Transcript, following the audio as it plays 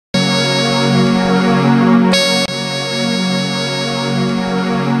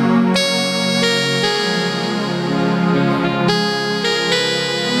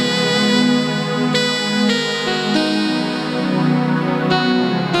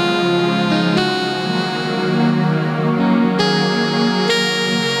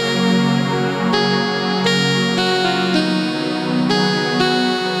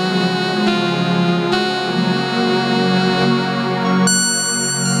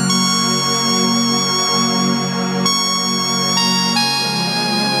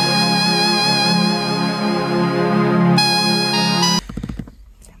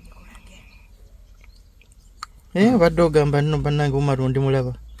badde ogamba nno bannange umarundi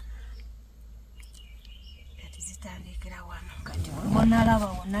mulaba.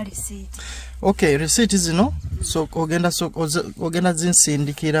 Okay, receipt zino so ogenda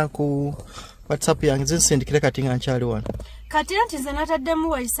zinsindikira ku WhatsApp yange zinsindikira kati nga nkyali wano. Kati anti nze nataddemu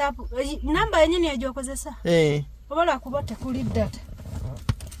WhatsApp namba yennyini yajokozesa. Obola kuba tekuli data.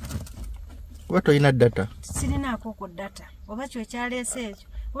 Oba toyina data? Sirinaako ku data. Oba kyo kyaleese ekyo.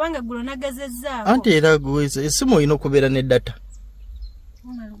 Kubanga ggulo nagezezzaako. Anti era esimu olina okubeera ne data.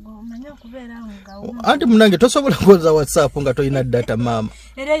 Anti munange tosobola kukoza WhatsApp nga toyina data maama.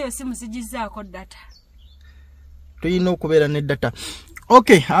 Era eyo simu sigizzaako data. Toyina okubeera ne data.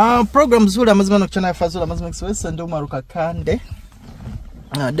 Okay, program zula mazima no channel fazula mazima express ndo maruka kande.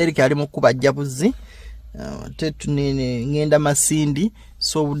 Derek ali mu kubajabuzi. Tetu nene ngenda Masindi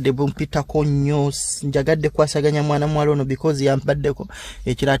so de bumpita ko nnyo njagadde kwasaganya mwana mwalo no because yampaddeko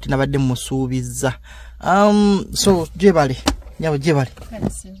ekirati nabadde musuubiza. So jebale nyabo jebale.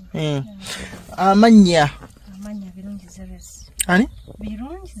 Amanya birungi zeresi. Ani?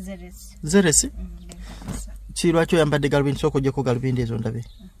 Birungi zeresi. Zeresi? Chirwa cho yambadde galubindi soko jeko galubindi ezo ndabe.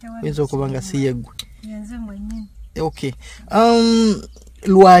 Wenzo kubanga si yegwe. Yenze mwenyewe. Okay.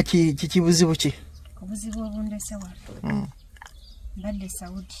 Lwaki kikibuzibu ki? Kubuzibu obundese watu. Mbadde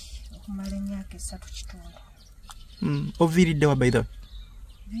Saudi okumala emyaka 3 kitundu. Oviridde wa by the way?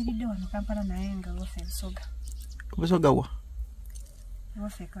 Viridde wano Kampala naye nga wofe Busoga. Busoga wa?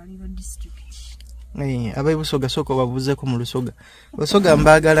 Wofe Kaliro district. Abayi Busoga soko babuzeko mu Lusoga. Busoga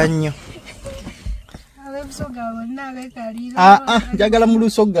mbagala nnyo. Busoga wonna be Kaliro. Njagala mu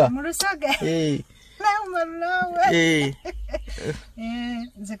Lusoga. Mu Lusoga.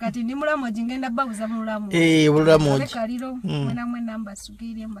 Nze kati ndi Mulamoji ngenda babuza mu Mulamoji. Mulamoji. Kaliro mwena namba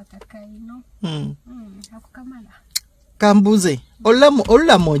sugiri mbataka ino. Akukamala. Kambuze.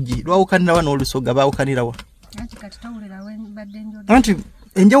 Olulamoji lwawukanira wano Olusoga bawukanira wa. Anti kati tawulira we badde njodo. Anti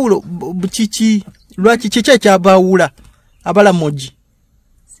enjawulo buchichi lwaki chiche kyabawula abalamoji.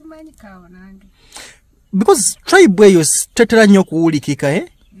 Simanyi kawo nange. Because tribe eyo tetera nnyo kuwulikika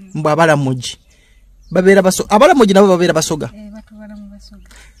mba abalamoji. Babera baso abalamoji nabo babera Basoga. Batu balamu Basoga.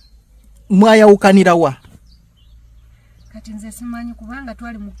 Mwayawukanira wa? Kati nze simanyi kubanga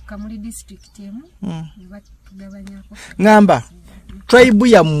twali mu Kamuli district emu. Batugabanyako. Ngamba tribe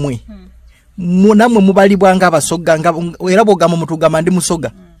yammwe. Namwe mubalibwanga Abasoga nga era bogamba mutugamba ndi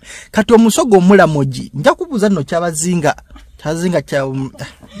Musoga. Kati Omusoga omulamoji nja kubuza nno kyabazinga kyazinga kya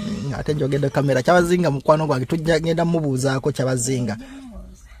ate njogedde kamera kyabazinga mukwano gwange tujja mubuuzaako kyabazinga.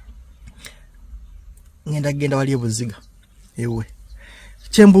 Genda wali ebuziga ewe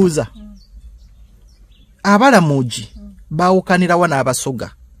kyembuuza abalamoji bawukanira wana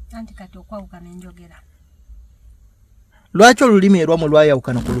Abasoga. Anti kati okwawukana enjogera lwaki olulimi erwamu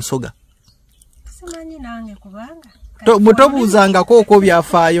lwayawukana ku Lusoga? Simanyi nange kubanga mutobuuzangako okwo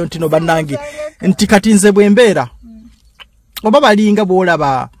byafaayo nti no bannange nti kati nze bwembeera oba balinga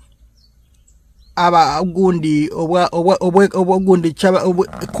bwolaba gundi gundi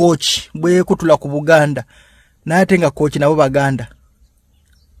coach bwe kutula ku Buganda naye ate nga coach nabo Baganda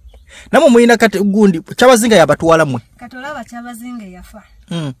namwe muyina kati gundi kyabazinga yabatwala mwe kati olaba kyabazinga yafa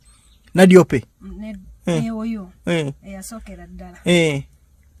Nadiope oyo eyasokera ddala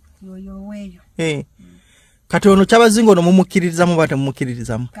yoyo weyo kati ono kyabazinga ono mumukiririzamu bate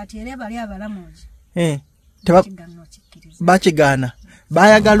mumukiririzamu kati era bali abalamoji bakigaana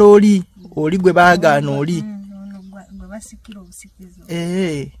bayagala oli gwe baagaana oli gwe basikira obusikizo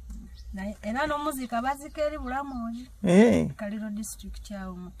era n'omuzika bazika eri Bulamoji Kaliro district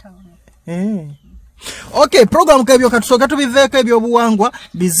yawo mu town. Okay, program kebyo katusoka tubiveeko ebyobuwangwa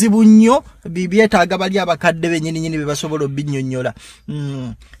bizibu nnyo byetaaga bali abakadde bennyini bebasobola obinnyonnyola.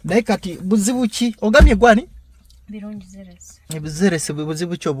 Naye kati buzibu ki ogambye gwani? Birungi zeresi. Zeresi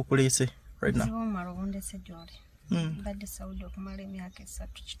buzibu ki obukuleese right now? Buzibu maro bondese joli. Mbadde Saudi okumala emyaka 3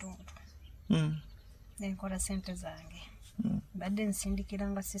 kitundu. Nenkola sente zange. Mbadde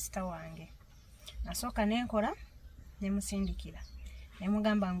nsindikiranga sister wange. Nasooka nenkola nemusindikira.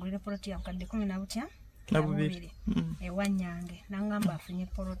 Nemugamba ngulire poloti ya mukadde 10 nabubiri ewanyange nangamba afunye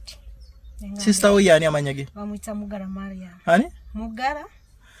poloti. Sister we yani amanyage bamwita Mugara Maria. Ani? Mugara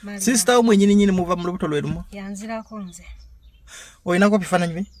Maria. Sister we nyini muva mu lubuto lwerumo. Yanzirako nze. Oyinako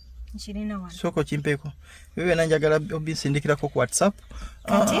bifaananyi bi? Nchirina wano. Soko chimpeko. Bibe nanjagala obisindikirako ku WhatsApp.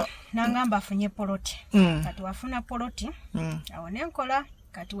 Kati nangamba afunye poloti. Kati wafuna poloti. Awo nenkola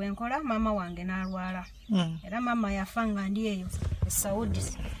kati wenkola mama wange nalwala. Era mama yafanga ndi eyo Saudi.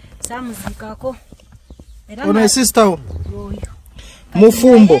 Samuzikako. Era ono sister wo. Oyo.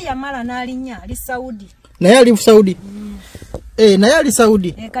 Mufumbo. Yeye yamala nalinya ali Saudi. Naye ali Saudi. naye ali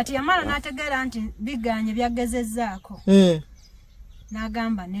Saudi. Kati yamala n'ategeera nti biganye byagezezzaako.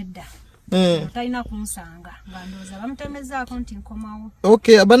 N'agamba nedda. Talina kumusanga ngandooza bamutemezaako nti nkomawo.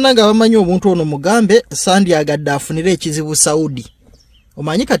 Okay, abannanga bamanyi omuntu ono mugambe Sandi agadde afunire ekizibu Saudi.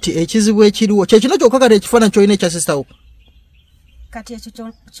 Omanyi kati ekizibu ekiriwo kye kino kyokka kati ekifaananyi ky'olina ekya sister wo. Kati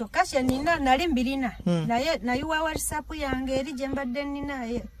ekyo kyokka kye nina nali mbirina naye nayiwa WhatsApp yange eri gye mbadde nina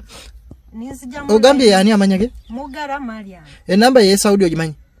ninzijamu. Ogambye yaani amanya ge? Mugara Maria. Enamba ye Saudi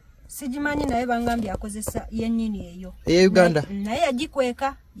ogimanyi? Sigimanyi naye bangambye akozesa yennyini eyo. Eya Uganda. Naye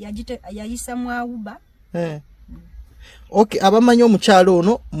yagikweka yayisa mwawuba. Okay, abamanyi omukyalo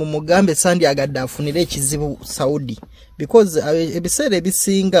ono mu mugambe Sandi agadde afunire ekizibu Saudi because ebiseera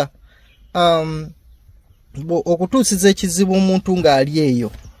ebisinga okutuusiza ekizibu omuntu ng'ali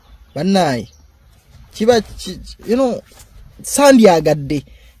eyo bannaye kiba Sandi agadde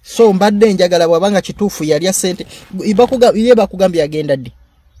so mbadde njagala bwabanga kituufu yalya sente ye bakugambye agenda ddi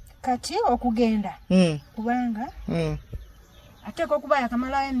kati okugenda kubanga ateeka okuba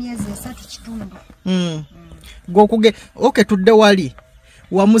yakamalayo emyezi 3 kitundu gokuge okay tudde wali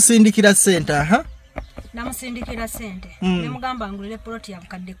wamusindikira sente namusindikira sente ne mugamba ngulire ploti ya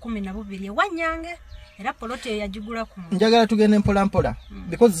bukadde 12 ewanyange era ploti eyo yagigula ku njagala tugende mpola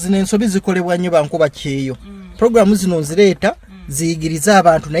because zino ensobi zikolebwa nnyo bankuba kyeyo programu zino nzireeta ziyigiriza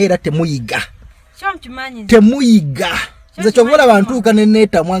abantu naye era temuyiga temuyiga nze kyobola abantu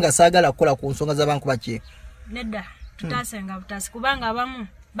kaneneta mwanga saagala kukola ku nsonga z'abankuba kyeyo nedda tutasenga butasi kubanga abamu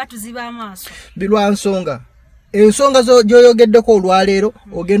batuziba amaaso bilwa nsonga ensonga gyoyogeddeko olwaleero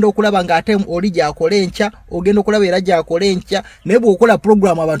ogenda okulaba ng'ate oli gy'akola enkya ogenda okulaba era gy'akola enkya naye bw'okola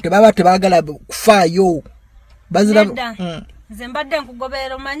programu abantu tebaba tebaagala kufaayo bazira nze mbadde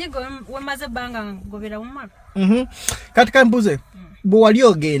nkugoberera omanyi wemaze ebbanga nkugobera mumala kati kambuze bwe wali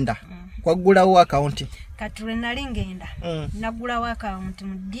ogenda kwaggulawo akawunti kati lwe nali ngenda naggulawo akawunti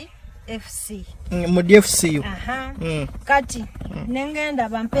mu DFCU kati nengenda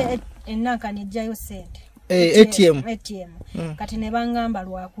bampe enanka nejjayo sente ATM kati ne bangamba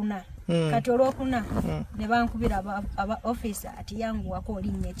lwakuna kati olwokuna ne bankubira aba office ati yangu wako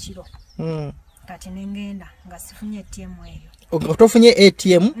olinnya ekiro kati nengenda nga sifunye ATM eyo otofunye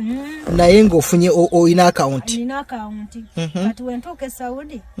ATM naye ng'ofunye oyina account kati wentuuka e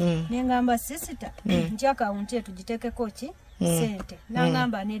Saudi nengamba sisita nti account eyo tugiteekeko ki sente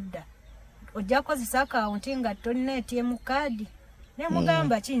nangamba nedda ojja kukozesa account nga tolina ATM card ne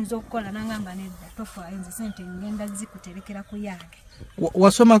mugamba kiyinza okukola nangamba nedda tofaayo nze sente ngenda zikuterekera ku yange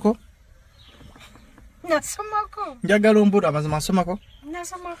wasomako nasomako njagala ombuulo amazima asomako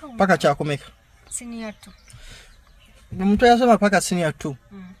paka kyakomeka senior 2 omuntu yasoma paka senior 2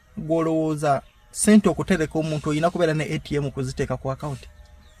 gwolowooza sente okutereka omuntu olina kubeera ne ATM kuziteeka ku account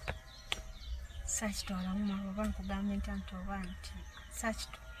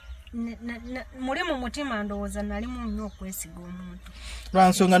muli mu mutima ndowooza nalimu nnyo okwesiga omuntu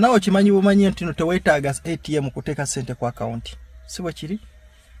lwansonga nawe kimanyi bumanyi nti no teweetaaga ATM kuteeka sente ku account si bwe kiri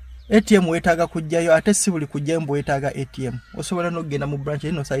ATM weetaaga kujjayo ate si buli kujjayo mbu weetaaga ATM osobola n'okugenda mu branch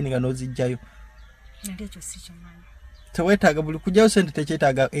eno sayininga n'ozijjayo nali ekyo si kimanyi teweetaaga buli kujjayo sente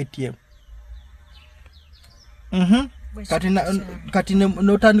tekyetaaga ATM kati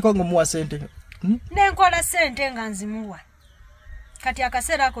n'otandika ng'omuwa sente nenkola sente nga nzimuwa kati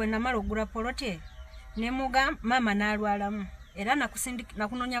akaseera ako namala ogula poloti ne muga mama nalwalamu era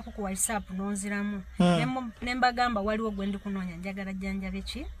nakunoonyako ku WhatsApp nonziramu ne mbagamba waliwo gwe ndi kunoonya njagala jjanjabe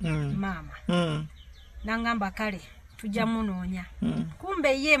ki mama nangamba kale tujja munoonya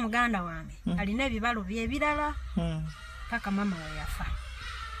kumbe ye muganda wange alina ebibalo byebirala paka mama we yafa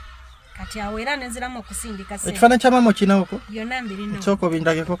kati awo era nenziramu okusindika sente ekifaananyi kya mama okinawoko byonna mbirina kyoko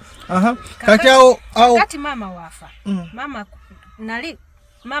bindageko kati awo kati mama wafa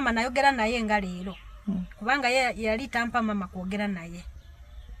mama nayogera naye nga leero kubanga yali tampa mama kwogera naye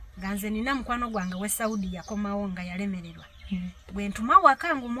ganze nina mukwano gwange we Saudi yakomawo nga yalemererwa bwe ntuma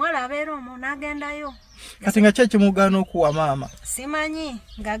wakangu muwala abeera omwo n'agendayo kati nga kyeki mugaana okuwa maama simanyi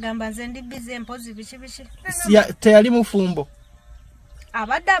ng'agamba nze ndi bize mpozi biki teyali mufumbo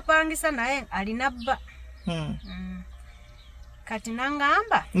abadde apangisa naye alina bba kati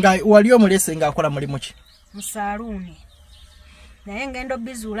nangamba nga wali omulese ng'akola mulimu ki mu saaluuni naye ngendo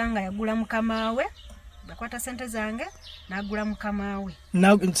bizuula nga yagula mukamaawe bakwata sente zange nagula mukamaawe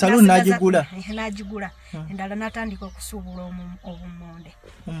saloon n'agigula endala natandika okusuubula obumonde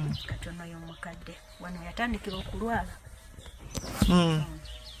kati ono y'omukadde wano yatandikira okulwala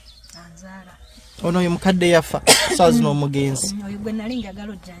anzaala ono y'omukadde yafa saa zino omugenzi oyo gwe nali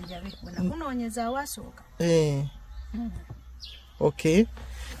njagala ojjanjabe bwe nakunoonyeza awaasooka okay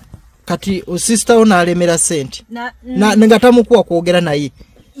kati sister ona alemera Sente nga tamukuwa kwogera naye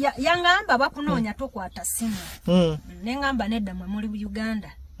yangamba bakunoonya tokwata simu nengamba nedda mwe muri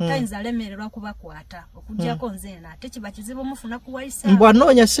Uganda tayinza alemererwa kubakwata okujjako nze ate kiba kizibu mufuna kuwayisa mbwa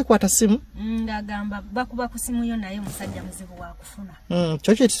noonya sikwata simu ngagamba bakuba ku simu yo naye musajja muzibu wa kufuna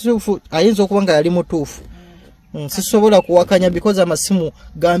kyokyo kituufu ayinza okuba nga yali mutuufu sisobola kuwakanya because amasimu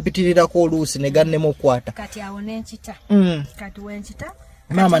gampitirirako oluusi ne gannema okwata kati awo nenkita kati wenkita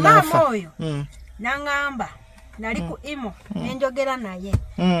mama nafa oyo nangamba nali ku imo nenjogera naye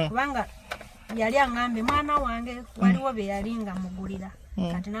kubanga yali angambe mwana wange waliwo be yali nga mugulira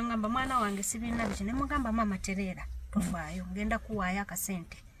kati nangamba mwana wange sibina biki ne mugamba mama terera tofaayo ngenda kuwaya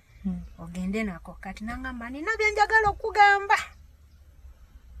akasente ogende nako kati nangamba nina byenjagala okugamba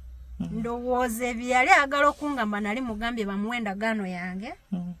ndowooza byali agala okungamba nali mugambye bamuwenda gano yange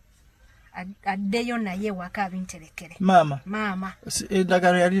addeyo naye waka abinterekere mama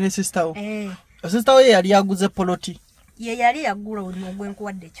endagano yali ne sister wo sister wo yali yaguze poloti ye yali yagula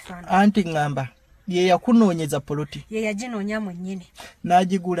ogwenkuwadde ekifaananyi anti ngamba ye yakunoonyeza poloti ye yaginoonya mwennyini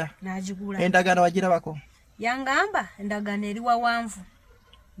n'agigula endagano wagirabako yangamba endagano eri wawanvu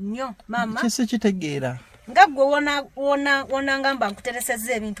nnyo mama kisi kitegeera nga gwe wona ngamba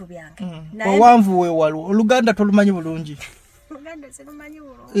nkuteresezza ebintu byange wawanvu weewalwo oluganda tolumanyi bulungi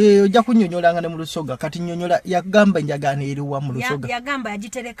ojja kunnyonnyolanga ne mu lusoga kati nnyonnyola yagamba enjagaano eriwa mu lusoga yagamba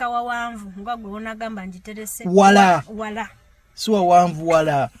yagitereka wawanvu nga gwe wonagamba ngiterese wala si wawanvu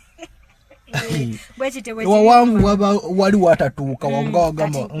wala wawanvu wali watatuuka wanga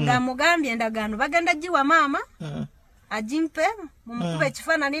wagamba nga mugambye endagaano bagenda giwa maama agimpe mumukube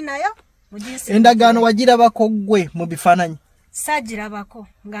ekifaananyi nayo endagaano wagirabako gwe mu bifaananyi saagirabako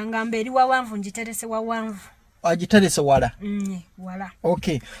nga ngamba eri wawanvu ngiterese wawanvu agiterese wala wala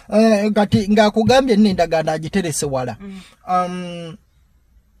okay kati ngakugambye n'endagaano agiterese wala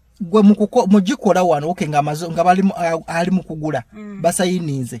gwe mugikola wano okay nga bali ali mukugula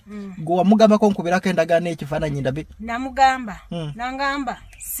basayinize gwe wamugambako nkubirako endagaano ekifaananyi ndabe namugamba nangamba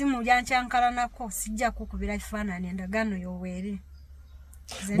simu yankyankalanako sijja kukubira ekifaananyi endagaano yoweeri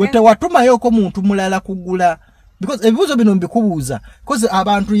gwe tewatumayoko muntu mulala kugula because ebibuzo bino mbikubuuza because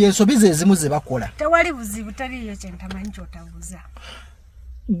abantu yensobiza ezimu ze bakola tewali buzibu taliyo kyentamanyi kyotabuuza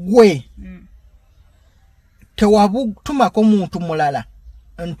gwe tewatumako muntu mulala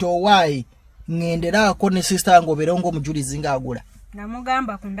nti owaayi ŋŋenderaako ne sister nga obeerewo ng'omujulizi ng'agula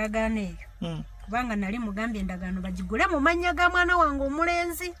namugamba ku ndagaano eyo kubanga nali mugambye endagaano bagigule mu mannya ga mwana wange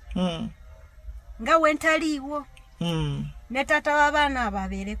omulenzi nga wentaliiwo ne taata w'abaana abo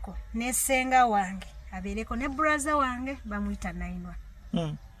abeereko ne ssenga wange abeereko ne brother wange bamuyita Nainwa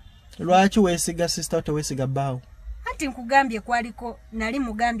lwaki weesiga sister teweesiga bbaawo anti nkugambye kwaliko nali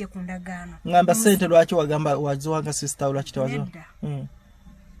mugambye ku ndagaano ngamba Sente lwaki wagamba waziwanga sister lwaki tewaziwa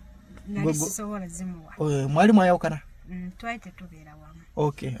nali sisobola zimuwa mwali mwayawukana twali tetubeera wamu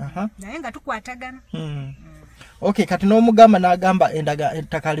okay naye nga tukwatagana okay kati n'omugamba n'agamba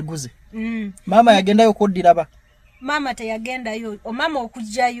ettaka aliguze maama yagendayo koddiraba mama teyagendayo omama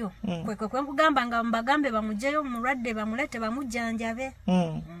okujjayo kwe nkugamba nga mbagambe bamugjayo mulwadde bamulete bamujjanjabe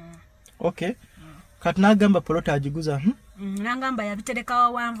okay kati n'agamba polota agiguza nangamba yabitereka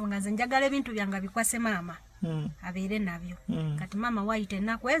wawanvu nga nze njagala ebintu byanga bikwase maama abeere nabyo kati maama wayita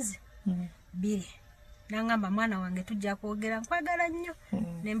ennaku ezi 2 nangamba mwana wange tujja kwogera nkwagala nnyo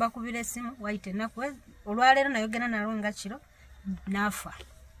ne mbakubira essimu wayita ennaku ezi olwaleero nayogera nalwo nga kiro naafa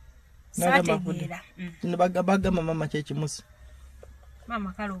saategeera bagamba mama kyekimusi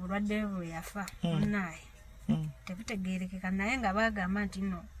mama kale obulwadde bwe yafa naye tebutegeerekeka naye nga bagamba nti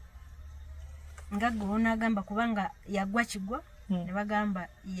no nga gwe onagamba kubanga yagwa kigwa ne bagamba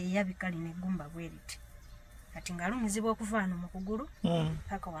yeyabikali negumba bweriti kati nga lumizibwa okuvaano mu kugulu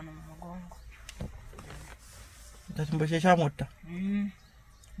paka wano mu mugongo kati mbo kyekyamutta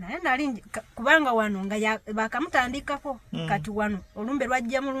naye nali kubanga wano nga bakamutandikako kati wano olumbe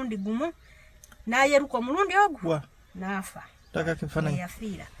lwajja mulundi gumu nayeruka omulundi ogwo naafa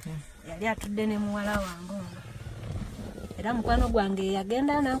yafiira yali atudde ne muwala wange ono era mukwano gwange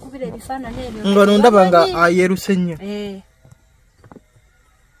yagenda nankubira ebifaananyi ebyo nga nondaba nga ayeruse nnyo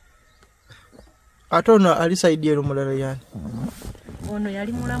ate ono ali saidi ero mulala yani ono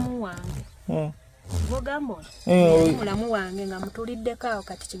yali mulamu wange bogamba mulamu wange nga mutuliddeko awo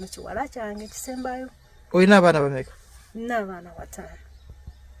kati kino kiwala kyange kisembayo olina abaana bameka? nina abaana 5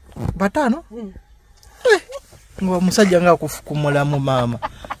 5 nga omusajja nga akufukumulamu maama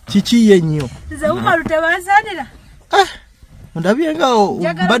kikiye nnyo nze umalu tebansanira ndabye ngawo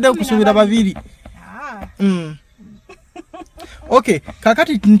mbadde okusuubira 2 okay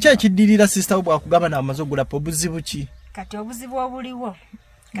kakati nki ekiddirira sister bwakugamba n'amaze ogulapo obuzibu ki kati obuzibu obuliwo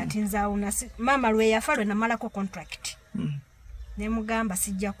kati nzaawuna mama lwe yafa lwe namalako contract ne mugamba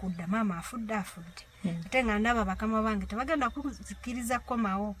sijja kudda mama afudde ate nga ndaba bakama bange tebagenda kuzikiriza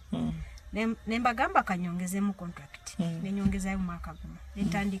komawo ne mbagamba kanyongezemu contract ne nyongezayo mwaka guno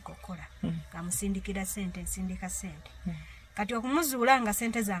netandika okukola ngamusindikira sente nsindika sente kati okumuzuula nga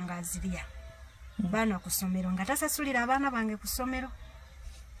sente zange azirya baana ku ssomero nga tasasulira abaana bange ku ssomero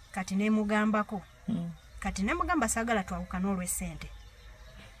kati ne mugambako kati ne mugamba saagala twawukana olw'essente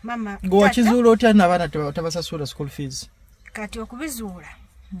mama gwakizuula otya n'abaana tabasasula school fees kati okubizuula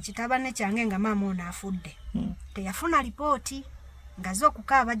kitabane kyange nga maama ono afudde teyafuna lipooti nga zo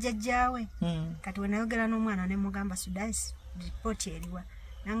okukaaba jjajjaawe kati we nayogera n'omwana ne mugamba sudaisi lipooti eriwa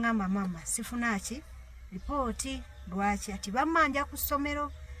nangamba mama sifuna ki lipooti lwaki ati bammanja ku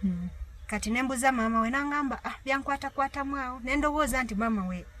ssomero kati nembuza maama we nangamba byankwatakwatamu awo nendowooza nti maama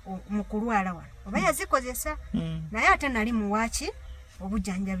we mu kulwala wano oba yazikozesa naye ate nali muwaaki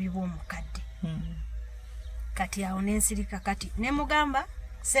obujjanjabi bw'omukadde kati awo nensirika kati nemugamba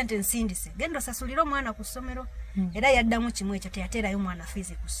sente nsindise genda osasulire omwana ku ssomero era yaddamu kimu ekyo teyateerayo mwana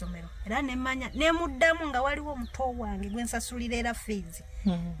fiizi ku ssomero era nemanya nemuddamu nga waliwo omuto wange gwensasulira era fiizi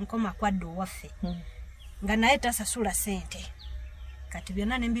nkoma kwadde owaffe nga naye tasasula sente kati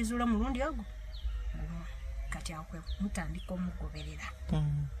byonna nembizuula mulundi ogwo kati awo mutandika omugoberera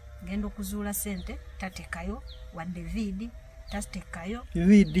genda okuzuula sente tatekayo wadde viidi tasitekayo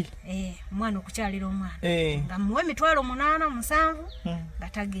viidi omwana okukyalira omwana nga muwe 8,7 nga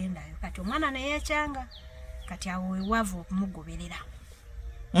tagendayo kati omwana neyekyanga kati awo wewavu okumugoberera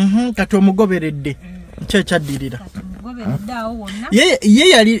kati omugoberedde kyekyadirira kati omugoberedde awo wonna ye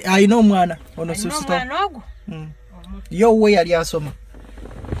yali alina omwana ono susito omwana ogwo yo we yali asoma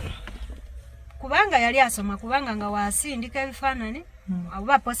kubanga yali asoma kubanga nga wasindika ebifaananyi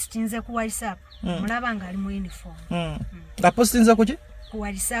aba postinze ku WhatsApp mulaba nga ali mu uniform nga postinze kuki ku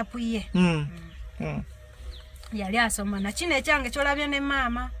WhatsApp ye yali asoma na kino ekyange kyolabye ne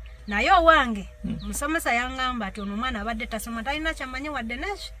maama naye owange musomesa yangamba ati ono omwana abadde tasoma talina kyamanyi wadde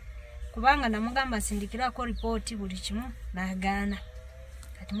neki kubanga namugamba nsindikirako ripooti buli kimu n'agaana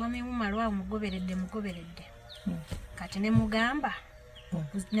kati mwami wumalwawo mugoberedde kati ne mugamba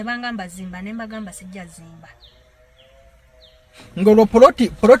ne bangamba zimba ne mbagamba sijja zimba ngolo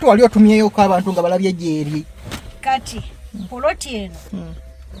poloti wali otumyeyo ko abantu nga balabye gyeri kati poloti eno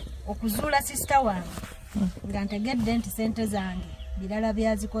okuzuula sister wange nga ntegedde nti sente zange birala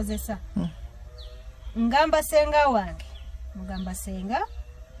byazikozesa ngamba senga wange mugamba senga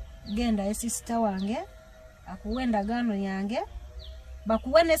genda ye sister wange akuwe endagaano yange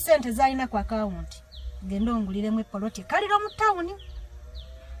bakuwe ne sente zalina ku akawunti genda onguliremu poloti kalira mu tawuni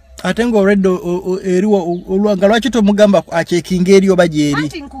ate nga already olwanga lwaki tomugamba achekinga eri oba gyeri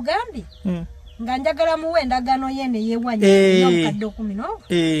anti nkugambye nga njagala muwe endagaano ye ne yewanya n'omukadde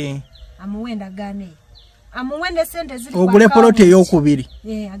 10 amuwe endagaano ye amuwe ne sente ziri kwa ogule poloti ey'okubiri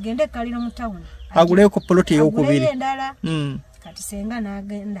agende kalira mu tawuni aguleko poloti ey'okubiri endala kati senga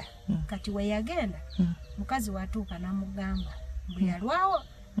n'agenda kati we yagenda mukazi watuuka n'amugamba bwe yalwawo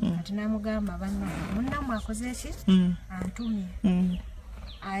kati n'amugamba munnamu akoze eki antumye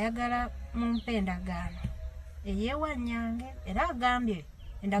ayagala mumpe endagaano eyewanyange era agambye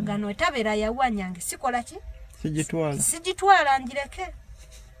endagaano etabeera yawanyange sikola ki sigitwala njireke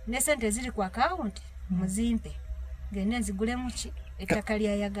ne sente ziri ku akawunti muzimpe gende nzigulemu ki ettaka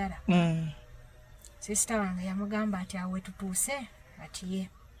lyayagala sisita wange yamugamba ati awe tutuuse ati ye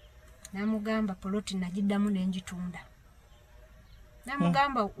namugamba poloti nagiddamu nenjitunda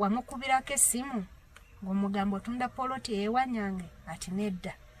namugamba wamukubirako essimu ng'omugamba otunda poloti eyewanyange ati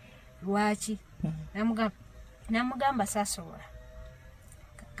nedda lwaki namugamba sasobola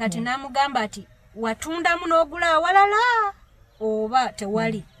kati namugamba ati watundamu n'ogula awalala oba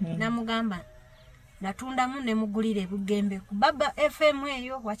tewali namugamba natundamu ne mugulire bugembe ku baba FM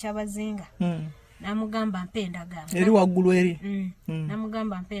eyo wakyabazinga namugamba mpe endagaano eri waggulu eri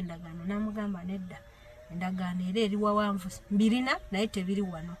namugamba mpe endagaano namugamba nedda endagaano era eri wawanvu mbirina naye tebiri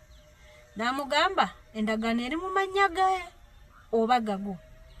wano namugamba endagaano eri mu mannya gaye oba gago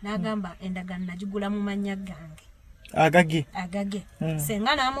nagamba endagaano nagigula mu mannya gange agage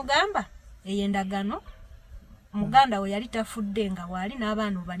senga namugamba eyo endagaano muganda we yali tafudde nga waali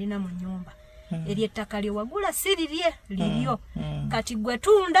n'abaana balina mu nyumba eri ettaka lye wagula sirirye liryo kati gwe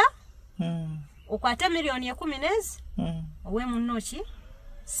tunda okwate $10,000 owe munnoki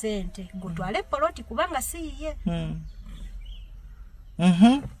sente gutwale poloti kubanga siyiye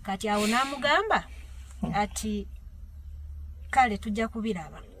kati awo namugamba ati kale tujja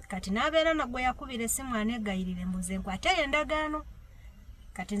kubiraba kati nabeera nagwe yakubira essimu anegayirire mbuze nkwate endagaano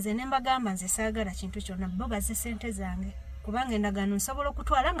kati nze nembagamba nze saagala kintu kyonna bo baze sente zange kubanga endagaano nsobola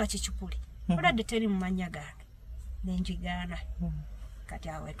okutwala nga kikipuli oladde teri mu mannya gange nenjigaana kati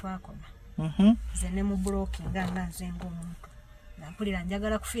awe twakoma nze ne mu blockinga nga nze ng'omuntu nampulira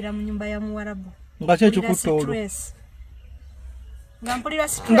njagala kufiira mu nyumba ya Muwarabu nga kyekikutta olwo nga mpulira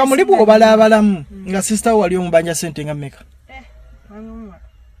stress nga muli bw'obalaabalamu nga sister wali omubanja sente nga mmeka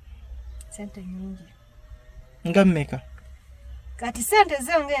sente nyingi nga mmeka kati sente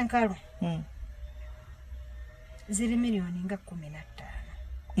zange enkalu ziri miliyoni nga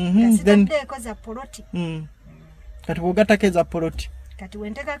 15 zitaddeeko za poloti kati bw'ogattako eza poloti kati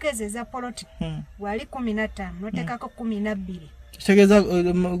wentekako ezo eza poloti wali 15 notekako 12 kitegeeza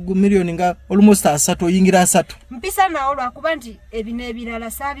miliyoni nga almost 3 oyingira 3 mpisa nawo lwakuba nti ebino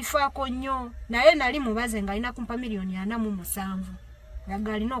ebirala saabifaako nnyo naye nali mubaze nga alina kumpa miliyoni 47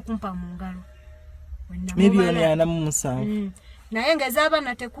 nga alina okumpa mu ngalo miliyoni 47 naye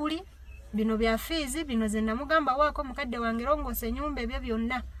ng'ez'abaana tekuli bino bya fiizi bino ze namugamba waako mukadde wange rongoose ennyumba ebyo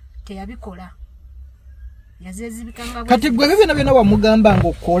byonna teyabikola yazezibikanga kati gwe byonna byonna wamugamba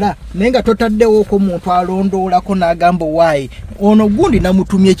ng'okola naye nga totaddewooko omuntu alondoolako n'agamba waayi ono gundi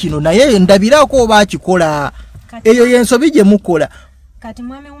namutumye kino naye ndabiraako oba akikola eyo y'ensobi gye mukola kati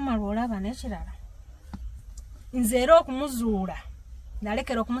mwami Umaru olaba n'ekirala nze era okumuzuula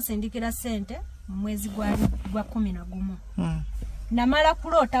nalekera okumusindikira sente mu mwezi gwa 11 namala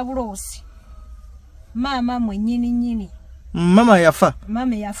kuloota buloosi maama mwennyini mama yafa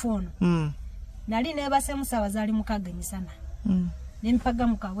ono nali neebase musawa zaali mukaga emisana nempaga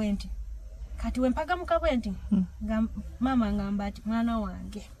mu kabwenti kati wempaga mu kabwenti nga maama ngamba ati mwana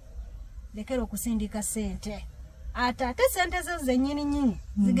wange lekera okusindika sente ate sente zo zennyini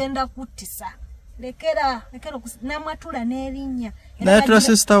zigenda kuttisa lekera namwatula n'erinnya nayatula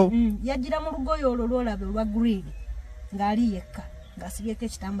sister yagira mu lugoye olwo lwolabe olwa green ng'ali yekka ng'asibyeko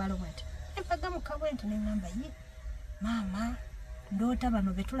ekitambaalo bwenti empaga mu kabwenti neŋŋamba ye maama ndoota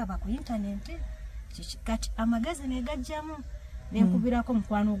bano betulaba ku intaneti kati amagezi negajjamu nenkubirako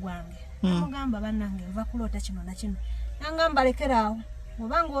mukwano gwange namugamba bannange nva kuloota kino na kino nangamba lekeraawo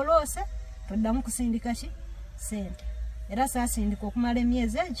obanga oloose toddamu kusindika ki sente era saasindika okumala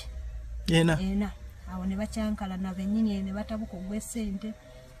emyezi egi ena awo ne bakyankala nabennyini ne batabuka ogw'essente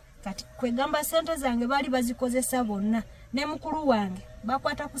kati kwegamba sente zange baali bazikozesa bonna ne mukulu wange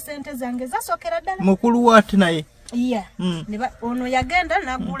bakwata ku sente zange zasookera ddala mukulu wati naye ono yagenda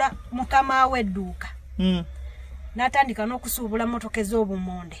nagula mukama we edduuka n'atandika n'okusuubula motoka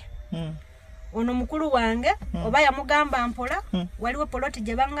ez'obumonde ono mukulu wange oba yamugamba mpola waliwo poloti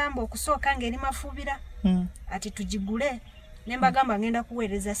gye bangamba okusooka ng'eri mafuubira ati tugigule ne mbagamba ngenda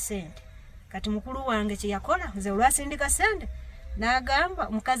kuweereza sente kati mukulu wange kye yakola nze olwasindika sente n'agamba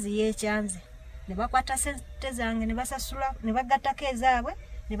omukazi yeekyanze ne bakwata sente zange ne basasula ne bagattako ezaabwe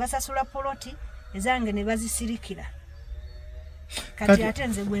ne basasula poloti ezange ne bazisirikira kati ate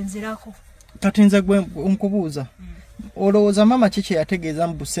nze gwenzirako kati nze gwe nkubuuza olowooza mama kiki yategeeza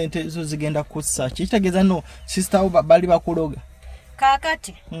mu sente zo zigenda kussa kitegeeza no sister bali bakuloga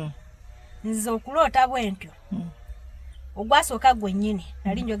kaakati nze okuloota bwentyo ogwasooka gwennyini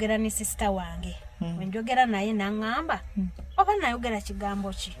nali njogera ne sister wange wenjogera naye naŋŋamba oba nayogera kigambo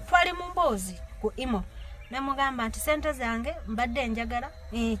ki twali mu mboozi ku imo namugamba nti sente zange mbadde njagala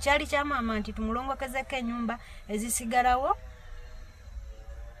kyali kya maama nti tumulongokezeko ennyumba ezisigalawo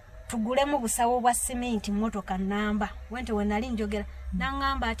tugulemu busawo bwa siminti motoka namba wente we nali njogera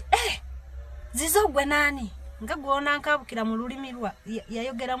naŋŋamba ati zizo gwe naani nga gwonankabukira mu lulimi lwa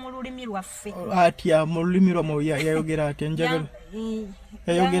yayogera mu lulimi lwaffe atya mu lulimi lwa yayogera ati njagala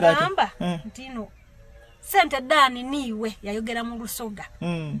yayogera ati ntino sente dani niwe yayogera mu lusoga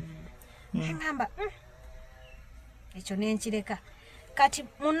ngamba ekyo nenkireka kati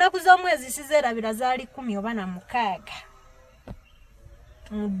mu nnaku z'omwezi sizeerabira zaali 10 oba na 6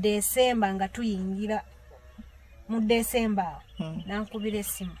 mu Desemba nga tuyingira mu Desemba nankubira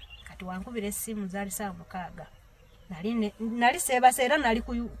essimu kati wankubira essimu zaali saa 6 nali seebase era nali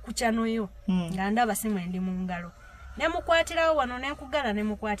ku kyanoyo nga ndaba simu endi mu ngalo nemukwatirawo wano nenkugala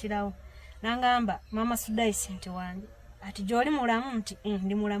nemukwatirawo nangamba mama Sudai sente wange ati gy'oli mulamu nti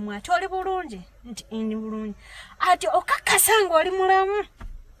ndi mulamu ati oli bulungi nti ndi bulungi ati okakasa ng'oli mulamu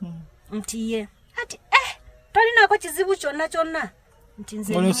nti ye ati tolinako kizibu kyonna nti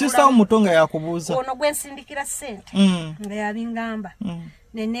nze ono sister omutonga yakubuuza ono gwensindikira sente nga yabingamba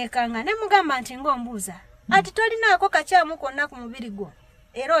nenekanga nemugamba nti ng'ombuuza ati tolinako kakyamu konna ku mubiri gwo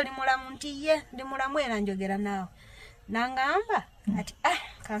era oli mulamu nti ye ndi mulamu era njogera naawe nangamba ati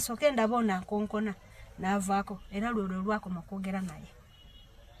kansooke ndaba onankonkona n'avaako era lwolwo lwakoma okwogera naye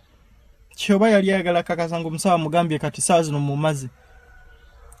kyoba yali ayagala kakasa ngu omusawo mugambye kati saa zino mu mazzi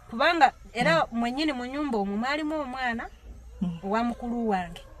kubanga era mwennyini mu nnyumba omwo mwalimu omwana owa mukulu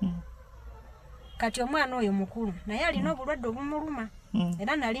wange kati omwana oyo mukulu naye alina obulwadde obumuluma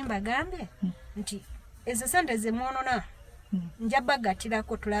era nali mbagambye nti ezo sente ze mwonona nja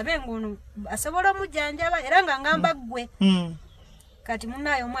bagatirako tulabe ng'ono asobola omujjanjaba era nga ngamba ggwe kati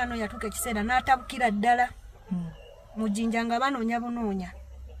munaye omwana oyo yatuuka ekiseera n'atabukira ddala mu jjinja nga banoonya bunoonya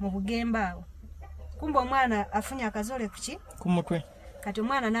mu bugemba awo kumba omwana afunye akazole kuki ku mutwe kati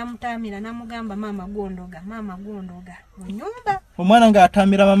omwana n'amutaamira n'amugamba maama gondoga mu nnyumba omwana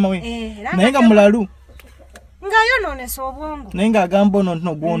ng'ataamira mama we naye nga mulalu ng'ayonoonesa obwongo naye ng'agamba ono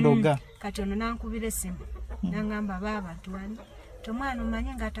nno gondoga kati ono n'ankubira essimu n'angamba abantu wani tomwana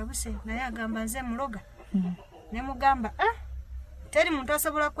omanyi ng'atabuse naye agamba nze muloga ne mugamba teri muntu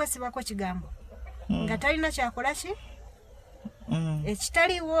asobola kwesibako kigambo nga talina kyakola ki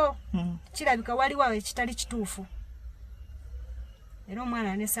ekitaliwo kirabika waliwo awo ekitali kituufu era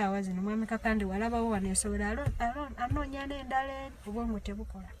omwana n'essaawa zino mwami Kakande walabawo wano esobera anoonya n'endala obwongo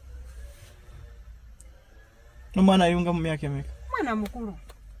tebukola omwana alinga mu myaka emeka mwana mukulu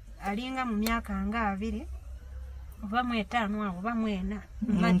alinga mu myaka nga 2 oba mu 5 awo oba mu 4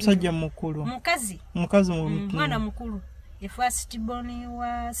 omusajja mukulu mukazi mwana mukulu first born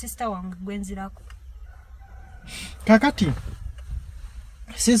wa sister wange gwenzirako kakati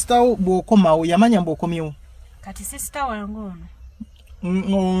sister bw'okomawo yamanya mbw'okomyewo kati sister wange ono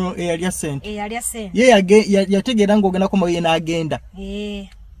eyalya sente ye yategeera ng'ogenda komawo ye n'agenda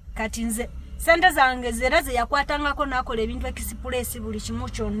kati nze sente zange zera ze yakwatangako n'akola ebintu ekisipuleesi buli kimu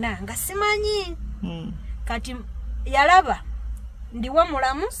kyonna nga simanyi kati yalaba ndiwo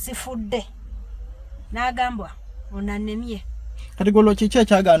mulamu sifudde n'agambwa onanemye kati golo kiki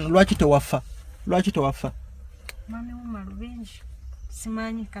ekyagaano lwaki tewafa mami wumalu bingi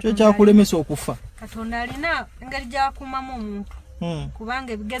simanyi kyo kyakulemesa okufa katonda alina engeri gyakumamu omuntu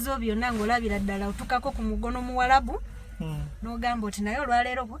kubanga ebigezo byonna ng'olabira ddala otukako ku mugono muwalabu n'ogamba oti naye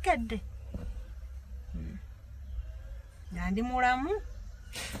olwaleero bukedde nandi mulamu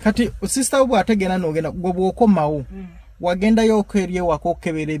kati sister bw'ategeera n'ogenda gwe bw'okomawo wagendayo okeryewaka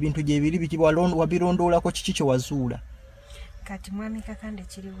okukebera ebintu gyebiri biki wabirondoolako kiki kye wazuula kati mwami Kakande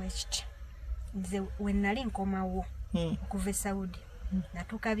kiriwo ekiti nze we nali nkomawo okuva e Saudi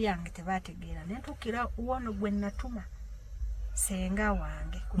natuuka byange tebaategeera nentuukira wono gwe natuma senga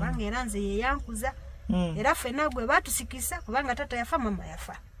wange kubanga era nze ye yankuza era ffenna gwe baatusikisa kubanga tata yafa mama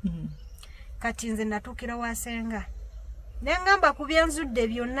yafa kati nze natuukira wa senga nengamba ku byenzudde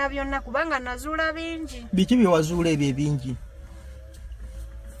byonna kubanga nazuula bingi biki bye wazuula ebyo ebingi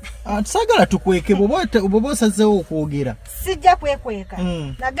sagala tukweke bw'oba osazeewo okwogera sijja kwekweka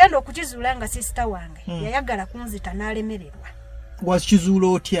nagenda okukizuula nga sisita wange yayagala kunzita n'alemererwa wakizuula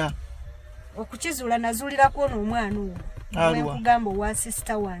otya okukizuula nazuulirako n'omwana owo nekugamba owa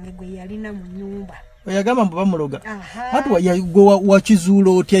sisita wange gwe yalina mu nnyumba oyagamba mbu bamuloga ati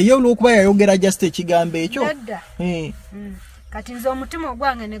wakizuula otya ye olw'okuba yayogera just ekigambo ekyo kati nze omutima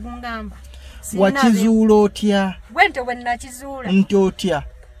ogwange ne gungamba wakizuula otya gwe nti bwe nakizuula nti otya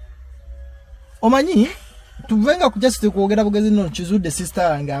omanyi tuvenga ku just kwogera bugezi nno kizudde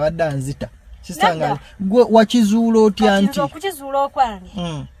sister wange abadde anzita sister wange gwe wakizuula otya nti okukizuula okwange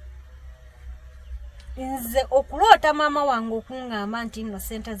nze okuloota maama wange okuŋŋamba nti nno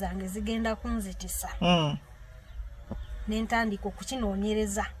sente zange zigenda kunzitisa nentandika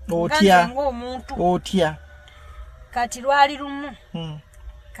okukinoonyereza ng'omuntu otya kati lwali lumu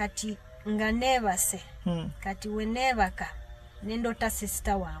kati nga neebase kati we neebaka nendota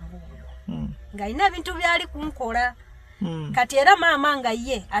sisita wange oyo ng'alina ebintu byali kunkola kati era maama nga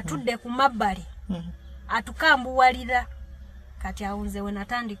ye atudde ku mabbali atukambuwalira kati awo nze we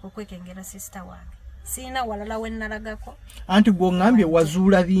natandika okwekengera sisita wange siina walala we nalagako anti gw'oŋŋambye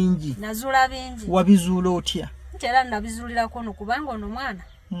wazuula bingi nazuula bingi wabizuula otya nti era nabizuulirako ono kubanga ono mwana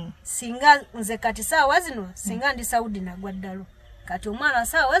singa nze kati saawa zino singa ndi Saudi nagwa ddalo kati omwana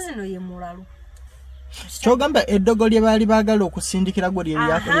saawa zino ye mulalu kyogamba eddogo lye baali baagala okusindikira gwe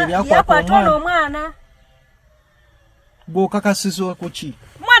lyakwata omwana gw'okakasizwa ku ki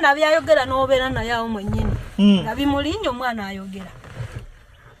omwana byayogera n'obeera naye awo mwennyini nga bimulinnya omwana ayogera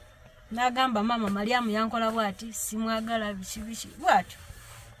n'agamba maama Mariamu yankola bw'ati simwagala biki bw'atyo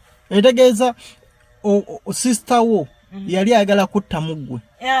etegeeza sister wo yali ayagala kutta muggwe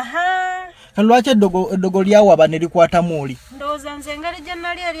kati lwaki eddogo lyawaba ne likwatamu oli ndowooza nze engeri gye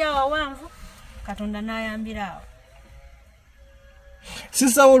nali eri awawanvu Katonda n'ayambira awo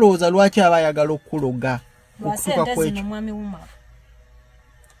sister wo olowooza lwaki aba ayagala okukuloga lwa sente zino mwami Wumalu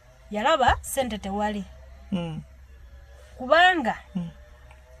yalaba sente tewali kubanga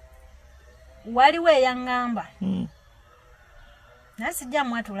waliwo eyaŋŋamba naye sijja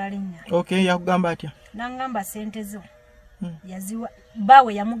mwatula linnya yakugamba atya n'aŋŋamba sente zo yaziwa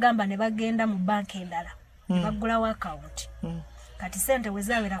bawe yamugamba ne bagenda mu bank endala bagulawo account kati sente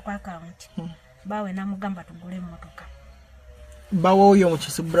wezawera kwa account bawe namugamba tugule emotoka bawe oyo mu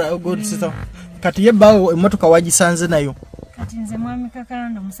kisibra god sister kati ye bawe emotoka wagisanze nayo kati nze mwami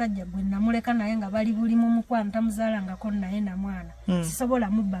kakanda omusajja gwe namuleka naye nga bali buli mu mukwano tamuzaalangako naye na mwana sisobola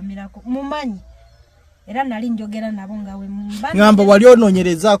mubbamirako mumanyi era nali njogera nabo nga we ngamba wali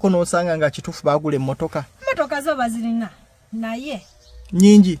onoonyerezaako n'osanga nga kituufu baagula emmotoka zo bazirina naye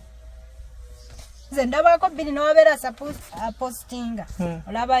nyingi nze ndabako 2 n'owabeera postinga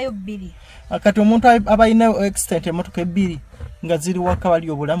olabayo 2 kati omuntu abalina extent emmotoka 2 nga ziri waka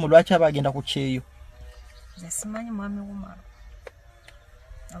wali obulamu lwaki abagenda ku kyeyo nze simanyi mwami wumalo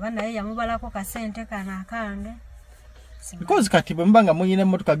oba naye yamubalako kasente kana akange because kati bwe mbanga muyina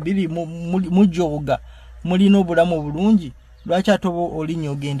emmotoka 2 mujoga mulina obulamu obulungi lwaki ate oba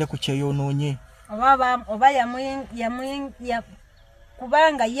olinya ogende ku kyeyo onoonye oba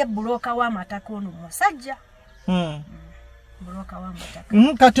kubanga ye buloka w'amataka ono musajja buloka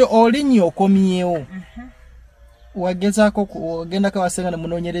w'amataka kati olinya okomyewo wagezaako ogenda kawasenga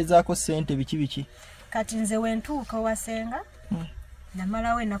nemunoonyerezaako sente biki kati nze wentuuka wasenga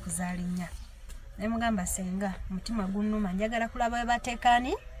namalawo ennaku zaalinya nemugamba senga mutima gunnuma njagala kulaba we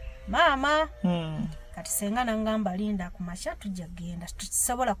bateekani maama kati senga nangamba linda ku makya tujja genda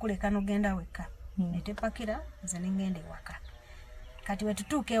tusobola kuleka nogenda wekka netepakira nze nengenda ewaka kati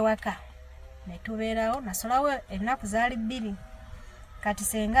wetutuuka ewaka netubeerawo nasolawo ennaku zaali 2 kati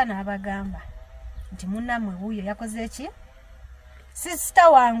senga n'abagamba nti munnamwe wuuyo yakoze ki sisita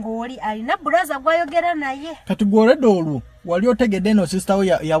wange oli alina bulaza gwayogera naye kati gwoledde olwo wali otegedde no sisita we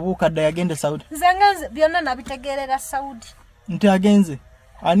yabuuka dda yagende Saudi nze byonna nabitegeerera Saudi nti agenze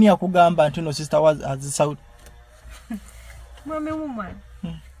ani yakugamba nti no sisita azi Saudi mwami wumwana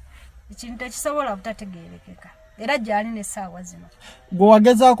ekintu ekisobola butategeerekeka era gyali n'essaawa zino gwe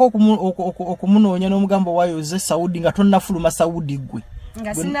wagezaako okumunoonya n'omugambo wayoze Saudi nga tonnafuluma Saudi gwe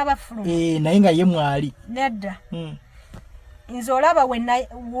nga sinnabafuluma naye nga ye mwali nedda nze olaba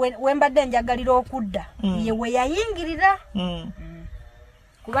we mbadde njagalira okudda ye we yayingirira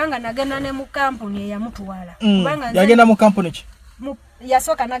kubanga nagenda ne mu kampuni eyamutwala kubanga yagenda mu kampuni ki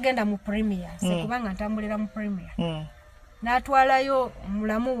yasooka nagenda mu premier kubanga ntambulira mu premier n'atwalayo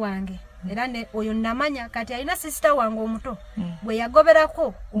mulamu wange era oyo namanya kati alina sisita wange omuto bwe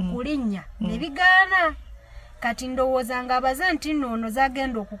yagoberako okulinnya nebigaana kati ndowooza nga abaze nti nno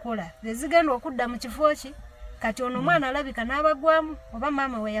zagenda okukola zezigenda okudda mu kifo ki kati ono mwana alabika n'abagwamu oba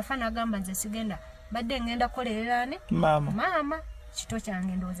maama we yafa n'agamba nze sigenda badde ngenda kukolererane maama kito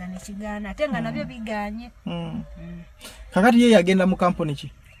kyange ndowooza nekigaana ate nga nabyo biganye kakati ye yagenda mu kampuni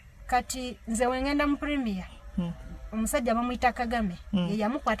ki kati nze wengenda mu premier omusajja bamuyita Kagame ye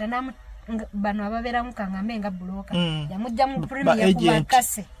yamukwata bano ababeera mu Kangame nga buloka yamujja mu premier ku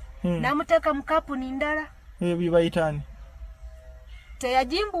bakase n'amuteeka mu kampuni ndala ebyo bibayitaani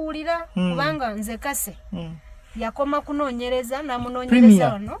teyajimbuulira kubanga nze kase yakoma kunoonyereza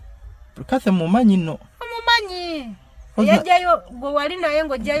namunoonyereza wano kase mumanyi nno omumanyi yajjayo gwe wali naye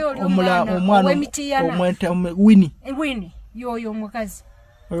ng'ojjayo oli omwana ow'emitiyana wini yoyo omukazi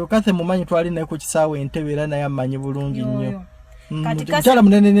oyo kase mumanyi twali naye ku kisaawe Entebbe era naye amanyi bulungi nnyo mukyala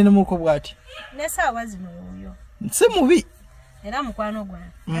munene muko bw'ati n'essaawa zino yoyo si mubi era mukwano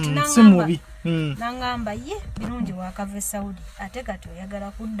gwange kati si mubi nangamba ye birungi wakava Saudi ate kati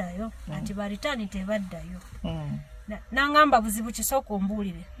oyagala kuddayo ati baritani tebaddayo nangamba buzibu kisooka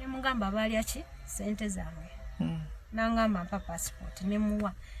ombuulire nemugamba baalya ki sente zaabwe nangamba mpa passport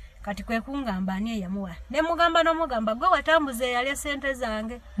nemuwa kati kwe kungamba ani eyamuwa nemugamba n'omugamba gwe watambuza eyalya sente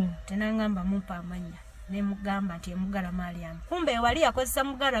zange tenangamba mumpa amanya nemugamba nti emugala Mariam kumbe wali yakozesa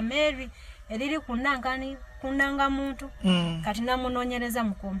mugala Mary eriri kunanga muntu kati namunoonyereza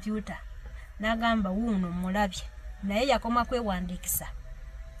mu kompyuta nagamba wuuno mulabye naye yakoma kwewandiikisa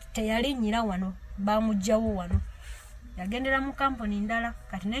teyalinnyira wano bamugjawo wano yagendera mu kampuni ndala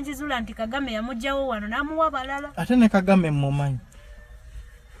kati nenjizula nti Kagame yamugjawo wano namuwa balala ate ne Kagame mumanyi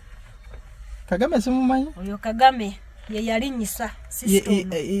Kagame simumanyi oyo Kagame ye yalinnyisa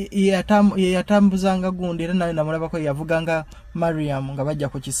ye yatambuzanga gundi era naye namulabako yavuganga Mariam nga bajja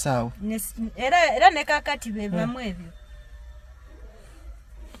ku kisaawe era ne kakati bebamu ebyo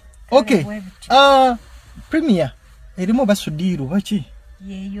okay premier erimu basudiru baki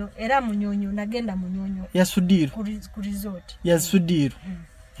yeyo era munyonyo nagenda munyonyo ya sudiru ku resort ya sudiru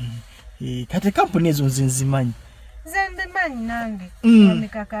kati kampuni ezo nzimanyi zende manyi nange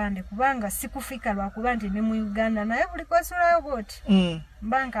wamekakande kubanga sikufika lwakuba nti ne mu Uganda naye buli kwesulayo bwoti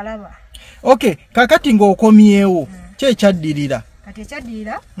mbanka laba okay kakati ng'okomyewo kye kyaddirira kati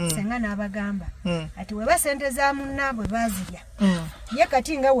ekyaddirira senga n'abagamba ati weba sente za munnaabwe bazirya ye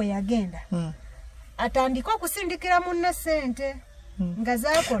kati nga we yagenda atandika okusindikira munne sente nga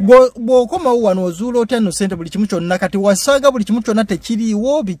zakola bw'okomawo wano ozuula otya no sente buli kimu kyonna kati wasanga buli kimu kyonna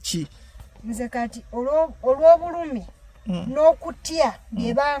tekiriiwo biki nze kati olw'obulumi n'okutya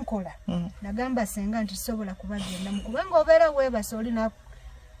bye bankola nagamba senga nti sobola kubagenda mukubanga obeera weebase oli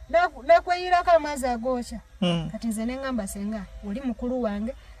nakweyirako amaazi agookya kati nze neŋŋamba senga oli mukulu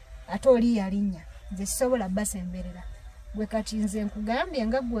wange ate oli yalinnya nze sisobola basemberera gwe kati nze nkugambye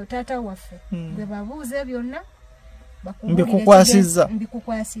nga gwe taata waffe gwe babuuze byonna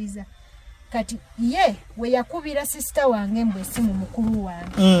mbikukwasiza kati ye we yakubira sisita wange mbwe esimu mukulu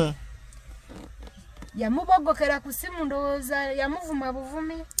wange yamubogokera ku simu ndowooza yamuvuma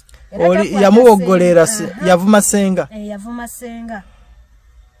buvumi yamubogolera yavuma senga yavuma senga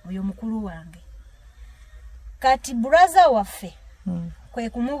oyo mukulu wange kati brother waffe kwe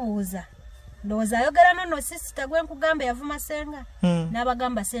kumubuuza ndowooza ayogera nono sisita gwe nkugamba yavuma senga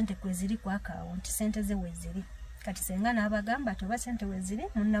n'abagamba sente kweziri ku akawunti sente ze weziri kati senga n'abagamba ati oba sente weziri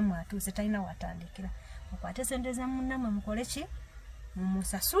munnammwe atuuse talina watandikira mukwate sente za munnammwe mukole ki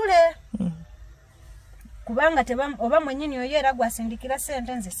mumusasule kubanga oba mwenyini oyo era gwasindikira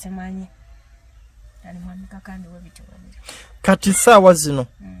sente nze simanyi ali mwanika kandi webitibonera kati saawa zino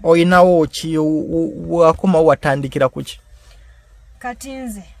oyinawo ki wakomawo watandikira kuki kati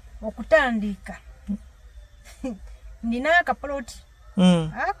nze okutandika nina akapoloti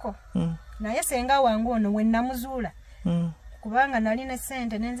ako naye senga wange ono we namuzuula kubanga nalina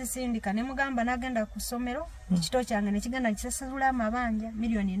sente nenzisindika ne mugamba nagenda ku ssomero ekito kyange nekigenda kisasula amabanja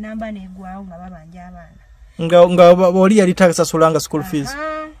miliyoni namba negwawo nga babanja abaana nga oli yali tasasulanga school fees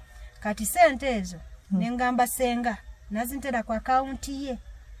kati sente ezo nengamba senga nazintera ku akaunti ye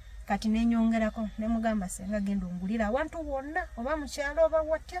kati nenyongerako ne mugamba senga genda ongulira abantu wonna oba mukyalo oba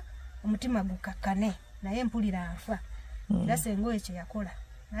watya omutima gukakkane naye mpulira afa era senga ekyo yakola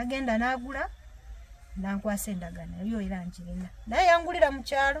nagenda nagula nankwasa endagana eyo era nkirina naye yangulira mu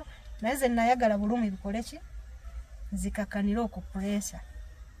kyalo naye ze nayagala bulumi bikole ki zikakanira okupresa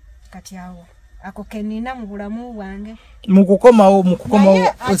kati awo ako kenina mu bulamu bwange mukukomawo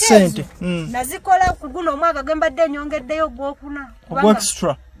sente nazikola kuguno omwaka gwembadde nyongeddeyo gwokuna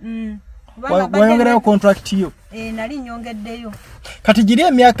extra wayongerayo contract yo nali nyongeddeyo kati giri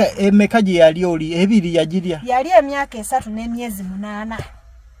emyaka emeka gye yali oli ebiri yagirya yali emyaka 3 n'emyezi 8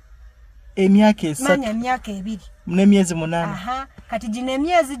 emyaka 3 manya emyaka 2 n'emyezi 8 kati gino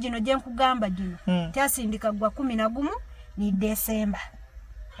emyezi gino gye nkugamba gino tyasindika gwa 11 ni Desemba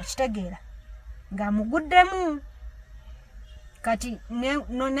okitegeera nga muguddemu kati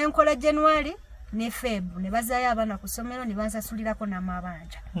nenkola January ne Feb ne bazaayo abaana ku ssomero ne bansasulirako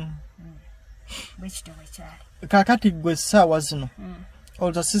n'amabanja bwekito bwekyali kakati gwe ssaawa zino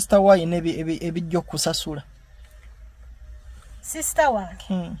olza sister wayina ebijja okusasula sister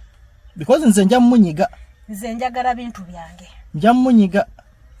wange because nze nja munyiga nze njagala bintu byange nja munyiga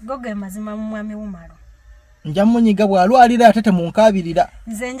goge mazima mu mwami wumalo nja munyiga bwalwalira atete munkabirira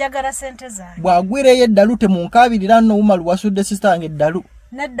nze njagala sente zange bwagwireyo eddalu temunkabirira nno wumalu wasudde sister wange eddalu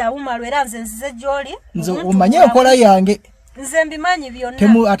nedda wumalu era nze nzize gy'oli nze omanye enkola yange nze mbimanyi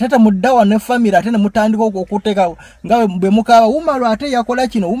byonna atete muddawa ne family ate ne mutandika okuteeka nga bwe mukaaba wumalu ate yakola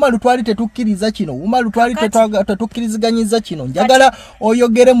kino wumalu twali tetukkiriza kino wumalu twali tetukkiriziganyizza kino njagala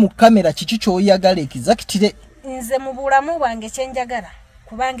oyogere mu kamera kiki kyoyagala ekizakitire nze mu bulamu bwange kyenjagala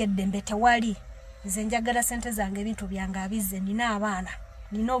kubanga eddembe tewali nze njagala sente zange ebintu byange abizze nina abaana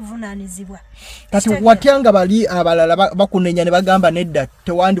nina obuvunaanyizibwa kati watyanga bali abalala bakunenya ne bagamba nedda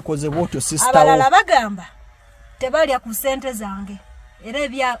tewandikoze bwotyo sister abalala bagamba tebalya ku sente zange era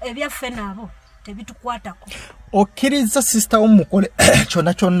ebyaffe nabo tebitukwatako okkiriza sister wo mukole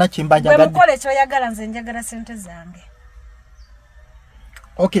kyonna kyonna kimbajagadde mukole kyoyagala nze njagala sente zange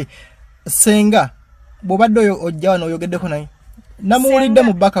okay senga bw'obadde ojja wano oyogeddeko naye namuwulidde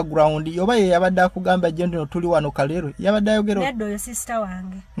mu background yoba ye yabadde akugamba je ndino tuli wano kalero yabadde ayogera neddo yo sister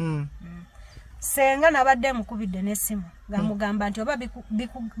wange senga nabadde mukubidde n'essimu gamugamba nti oba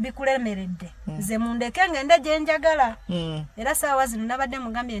bikulemeredde nze mundeke ngende gye njagala era saawa zino nabadde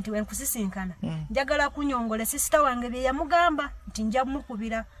mugambye nti wenkusisinkana njagala kunyongole sister wange bye yamugamba nti nja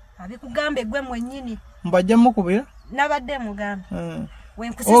mukubira abikugambe gwe mwennyini mbajja mukubira nabadde mugamba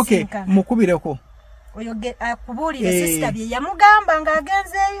wenkusisinkana okay mukubireko oyo akubuulire sister bye yamugamba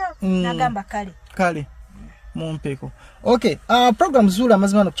ng'agenzeeyo nagamba kale mumpeko okay program zula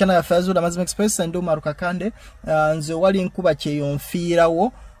mazima no channel ya Zula Mazima Express ndo maruka kande nze wali nkuba kyeyo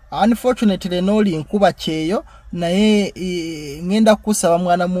nfiirawo unfortunately noli nkuba kyeyo naye ngenda kusaba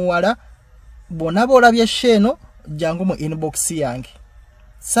mwana muwala bona bola bya sheno jangu mu inbox yange.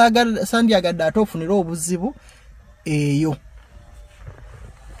 Sandyagadde ate ofunire obuzibu eyo.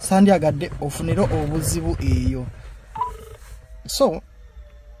 Sandyagadde ofunire obuzibu eyo. So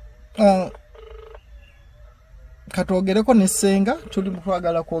katogereko ne Senga, tuli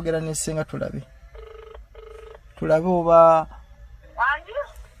mukwagala kwogera ne Senga tulabe. Tulabe oba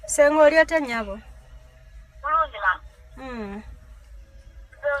Senga oli ate nyabo. Mulungi mama.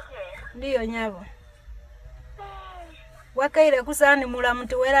 Ndiyo nyabo. Wakaire kusani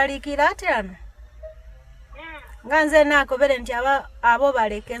mulamuti weralikira atyano. Nganze nakobere nti abo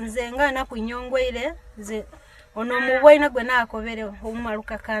baleke nze nga na kunyongweire ze ono mubwaina gwe nakobere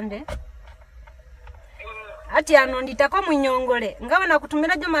omumaluka kande. Atyano nditako munyongole ngaba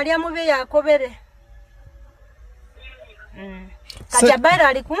nakutumira jo Maria mube yakobere. Kajabaira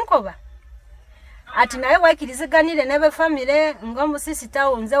alikunkoba. Ati naye wakiriziganire nebe family ngombo sisi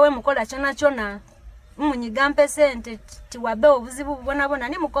taunze we mukola chona munyigampe sente tiwabe obuzibu bona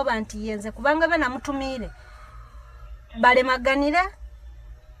ni mukoba nti yenze kubanga be namutumire bale maganire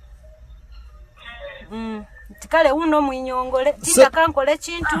tikale uno mwinyongole tita kankole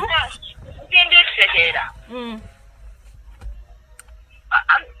kintu Sindi kusekera.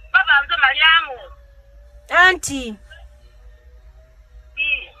 Baba mzo Mariamu.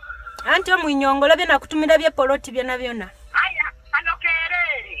 Anti omwinyongole bye nakutumira bye poloti bye nabyona. Aya,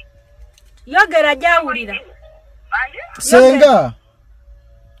 anokerere. Yogera jawulira. Senga.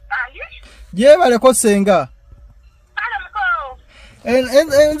 Je baleko Senga. Ala mko.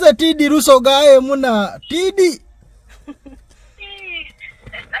 Enze Tidi Rusoga muna Tidi.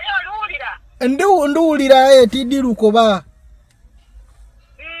 Ayo lulira. Nduulira Tidi Rukoba.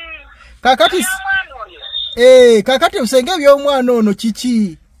 Kakati kakati Senga by'omwana ono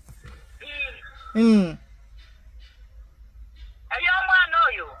kiki? Ayo mwana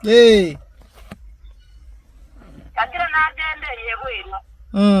oyo. Katira nagende yebwero.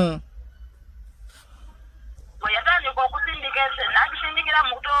 Oyatani ko kusindikese nakisindikira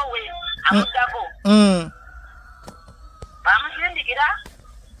mutowe amutako. Bamusindikira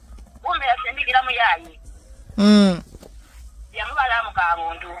kumbe yasindikira muyayi. Yamubala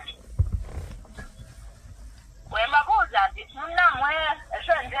mukabuntu. Wemba kuza ati mwe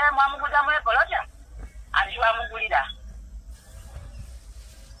esente mwamuguza mwe polota alishwa mugulira.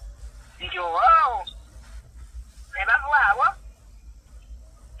 Ndio wao. Nebavu wao.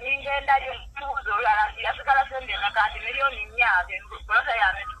 Ningenda yo muzo ya sikala sende na kati milioni nyake polota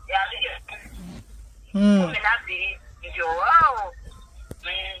ya Kumenabiri ndio wao.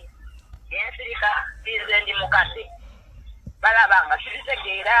 Yensirika bizendi mukate. Balabanga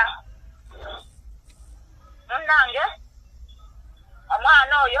sibitegera. Nange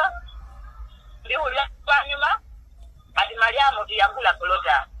amwana oyo ndiulya banyuma ati Mariamu tiyakula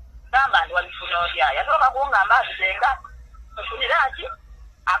polota tamba ndi walifunodya yatoka kuungamba Senga ofunirachi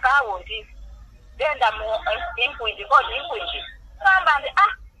akawunti genda mu inkwindi kodi inkwindi tamba ndi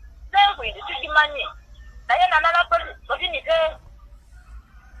inkwindi tikimanyi naye nanala potinite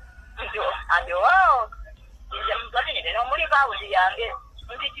ndio andi nje mpotinite nomuli kawunti yange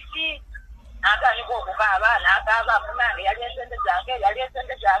ndi kiki aka niko kukaba na akaba kumange yali esente zange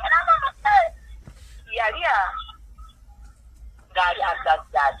yalia ngali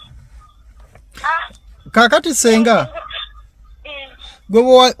asasati kakati Senga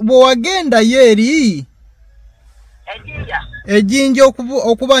gwe wagenda yeri ejinja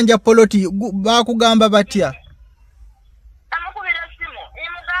okubanja poloti bakugamba batya amukubira simu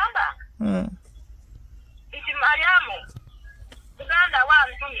imugamba iti Mariamu uganda wa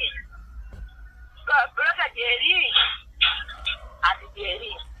ntumi polota jeri ati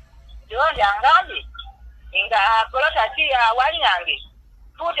jeri ndio angali inga polota tia wanyange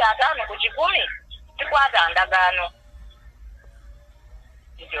futa atano ku 10 tikwata ndagano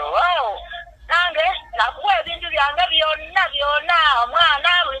ndio wao nange nakuwa ebintu byange byonna omwana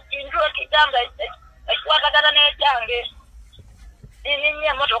injuo kitamba ekwakatana n'ekyange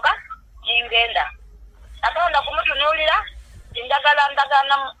ninye motoka ingenda atonda kumutunulira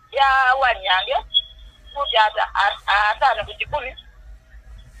ndagana ya wanyange futa atano ku 10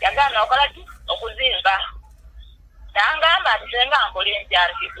 yagana okolaki okuzimba nangamba ati Senga nkole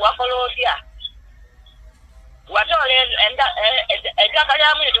njanti wakolotya watole etaka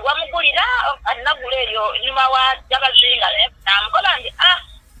lya mwini tuwamugulira atinagula eryo nyuma wa jabazinga namukola ndi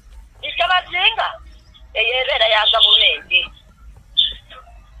ijabazinga eyebeera ya gavumenti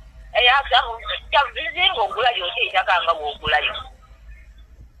eyazinga ogulayo oti itakanga bwogulayo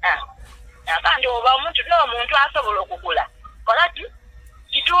akandi oba omuntu n'omuntu asobola okugula kolaki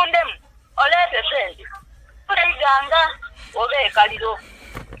kitundemu oleete sente oleiganga oba ekaliro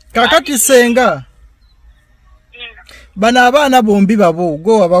kakati Senga bana abaana bombi babo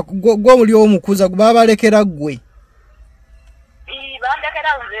go muli omukuza babalekera gwe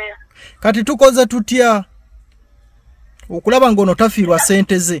bandekera nze kati tukoze tutya okulaba ngono tafiirwa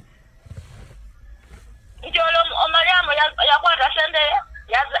sente ze njolo omaliamu yakwata sente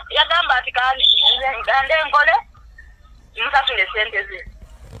yagamba ati gande nkole nsasule sente ze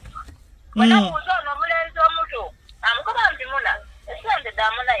wanakuuza ono omulenzi omuto amukoba nti muna esente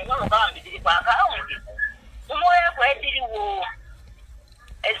damuna ingo mukaba mbidiri kwa akawunti umuweeko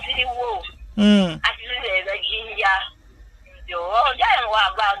eziriwo ati zireeza jinja njaye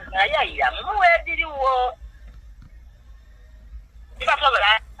ngwabagayayira mumuwe eziriwo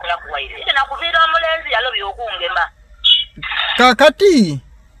ibatobola kuwaire ite nakuviira omulenzi yalobye okungema kakati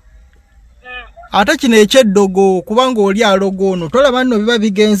ate kino ekyeddogo kubanga oli alogo ono tolaba nno biba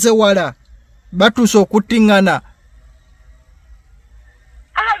bigenze wala batuuse okuttiŋŋana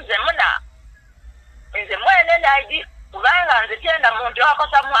nze mwene naidi kubanga nze tyenda muntu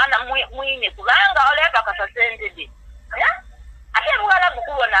akosa mwana mwine kubanga oleka kasa sente de ate bwala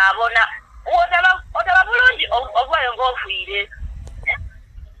bukubona abona otaba bulungi obwayo ng'ofiire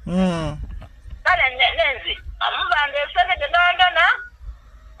kale nenze amuvanga esente dedondona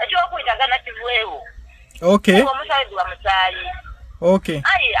ekyokwitagana kivuewo omusaayi gwa musaayi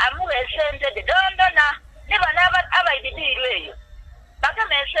ayi amuwa esente dedondona ne bana abayibidiirwa eyo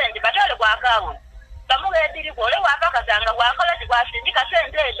bagema esente batole kwa akawunti bamuweediri kwole wakakasanga gwakola tigwasindika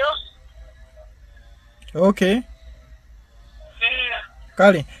sente ezo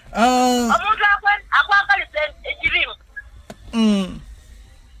kale omuntu akwakalisa ekirimu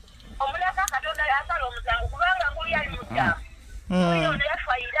omuleka katonda yasala omusango kubanga nguli ali mukyamu oli ono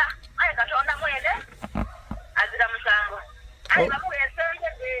yafaira aye katonda mwene azira musango aye bamuwa esente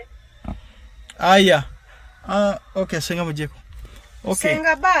ze aya senga mujeko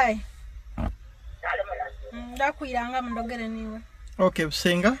senga bye ndakwiranga mundogere niwe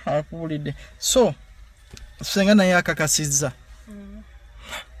senga akubulidde so senga naye akakasizza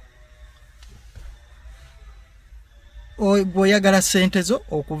bw'oyagala sente zo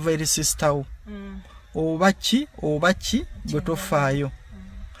okuva eri sisitawo oba ki bwe tofaayo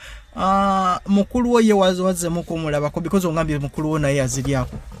mukulu wo ye wazzemuko omulabako because ongambye mukulu wo naye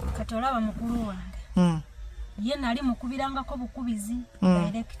yaziryako kati olaba mukulu wange ye nali mukubirangako bukubizi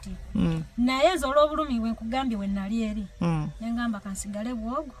direct naye nze olw'obulumi bwe nkugambye we nali eri nengamba kansigale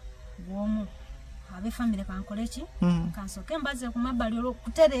bwomu abe famire kankole ki kansoke mbaze ku mabbali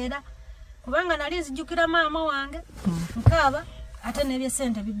olw'okutereera kubanga nali nzijjukira maama wange nkaaba ate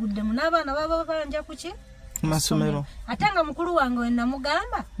n'ebyesente biguddemu n'abaana baba banja kuki masomero ate nga mukulu wange we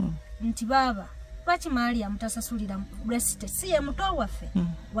namugamba nti baaba lwaki Nalya mutasasulira resite si ye muto waffe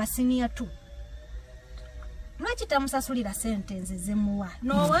wa senior 2 lwaki tamusasulira sente nze zemuwa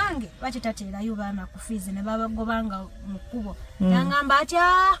n'owange lwaki tateerayo baana ku fees ne babagobanga mu kkubo nangamba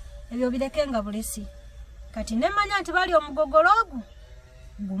atya ebyo birekenga bulesi kati nemanya nti bali omugogolo ogu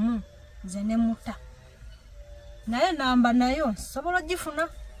gumu nze ne muta naye namba nayo sobola ogifuna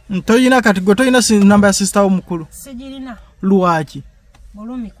ntoyina kati gwe toyina namba ya sisita omukulu sijirina lwaki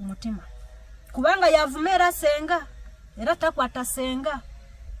bulumi ku mutima kubanga yavumera senga era takwata senga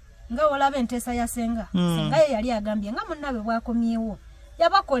nga olaba enteesa ya senga senga ye yali agambye nga munnabe bwakomyewo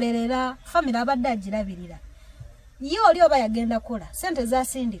yabakolerera famire abadde agirabirira ye oli oba yagenda kola sente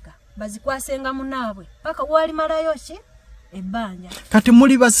zasindika bazikwasenga munaabwe paka wali malayo ki ebbanja kati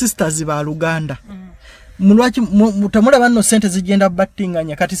muli ba sisters ba Luganda mulwaki mutamulaba nno sente zigenda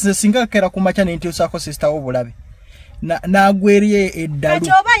battinganya kati singa kera kumacha ne ntiusako sister obulabe nagweriye eddalu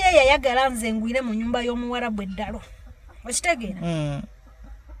kati oba ye yayagala nze ngwire mu nyumba y'omuwarabu eddalo okitegeera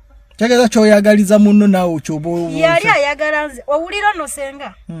tegeza kyoyagaliza munno naawe kyobo yali ayagala nze owulira no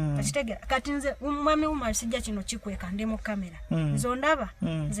senga okitegeera kati nze mwami Umar sijja kino kikweka ndi mu kamera nze ondaba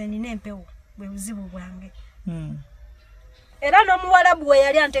nze nina empewo bwe buzibu bwange era n'omuwarabu we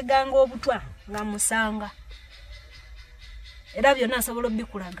yali anteganga obutwa nga musanga era byonna asobola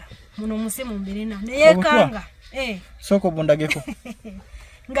obbikulaga muno musimu mbirina neyeekanga soko bundageko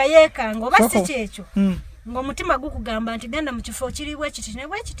nga yeekanga oba si kyekyo ng'omutima gukugamba nti genda mu kifo kiriibwa ekiti ne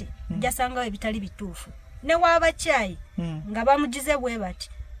bwe kiti jasangawo ebitali bituufu ne waabakyayi nga bamugize bwe bati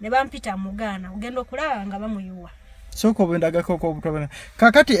ne bampita mugaana ogenda okulaba nga bamuyuwa soko bundageko ko obutwa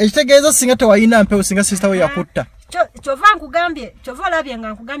kakati ekitegeeza singa tewayina mpewo singa sister we yakutta kyova nkugambye kyova olabye nga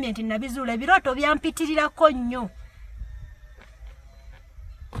nkugambye nti nabizuula ebirooto byampitirirako nnyo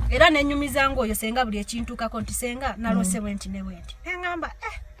era nenyumizanga oyo senga buli ekintuukako nti senga nalose bwenti ne bwenti neŋŋamba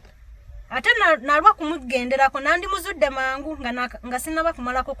ate nalwa kumugenderako nandi muzudde mangu nga sinaba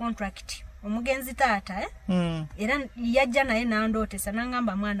kumalako contract omugenzi taata era yajja naye nandootesa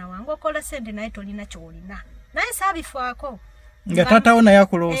naŋŋamba mwana wange okola sente naye tolina kyolina naye sabifaako nga tata ona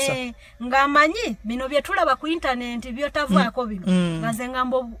yakuloosa ng'amanyi bino bye tulaba ku internet byotavaako bino nga nze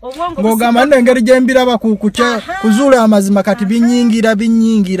ngamba obwongo ng'ogamba n'engeri gye mbiraba kuzuula amazima kati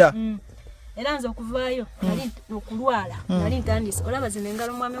binyingira era nze okuvaayo nali okulwala nali ntandise olaba zino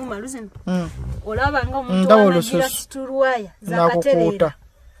engalo mwami Umaru zino olaba nga omuntu wanagira situlwaya zakatereera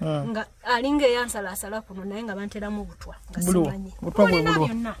nga alinga eyansalasala kuno naye nga banteramu butwa nga simanyi butwa bwe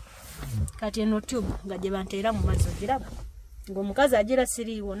byonna kati eno tube nga gye banteera mu mazzi ogiraba ng'omukazi agira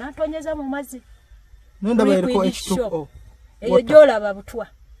siriiwo n'atonyeza mu mazzi nondaba eriko H2O eyo gy'olaba butwa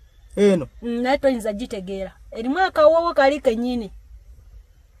eno naye toyinza gitegeera erimu akawoowo kali kennyini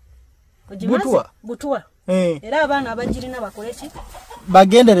butwa era abaana abagirina bakole ki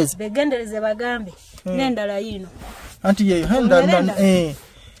begendereze bagambe n'endala yino anti yeyo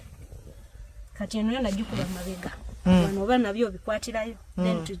kati eno yona gikuba mabega wano oba nabyo bikwatirayo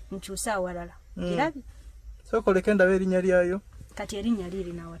then nkyusa awalala kirabi sokoleka endaba erinnya lyayo kati erinnya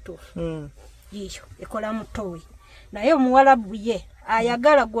liri nawatuufu yiyo ekola mutoyi naye omuwalabu ye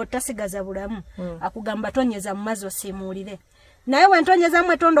ayagala gw'otasigaza bulamu akugamba tonyeza mu mazzi osiimuulire naye wentonyeza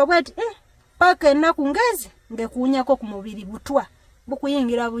mwetonda obweti paka ennaku ngezi ngekuunyako ku mubiri butwa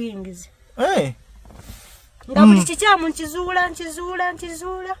bukuyingira buyingizi nga buli kikyamu nkizuula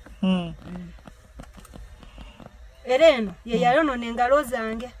era eno ye yayonona engalo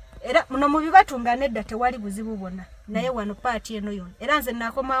zange era muno mu bibatunga nedda tewali buzibu bwonna naye wano paati eno yona era nze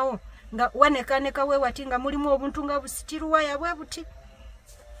nakomawo nga wanekaneka wewati nga mulimu obuntu nga busitiruwaya bwe buti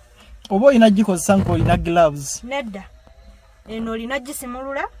oba olina gikozesa ng'olina gloves nedda eno olina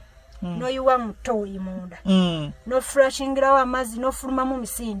gisimulula noyiwa mutoyi munda nofurashingirawo amazzi nofulumamu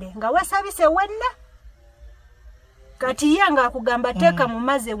misinde nga wesabise wenna kati ye nga akugamba teeka mu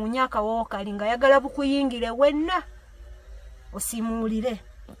mazzi ewunyakawo kali nga yagala bukuyingire wenna osimuulire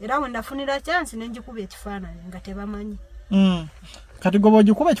era we nafunira chansi nenjikuba ekifaananyi nga tebamanyi kati goba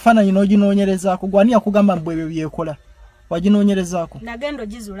ogikuba ekifaananyi n'oginoonyerezaako gwani yakugamba mbwe ebyo byekola waginoonyerezaako nagenda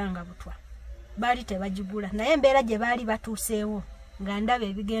ogizuula nga butwa baali tebagigula naye embeera gye baali batuuseewo nga ndaba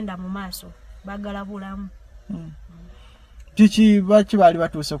ebigenda mu maaso bagala bulamu kiki baali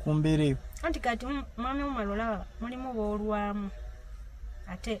batuuse ku mbeera eyo anti kati mwami Umaru olaba mulimu boolwamu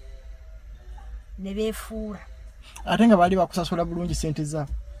ate ne beefuula ate nga baali bakusasula bulungi sente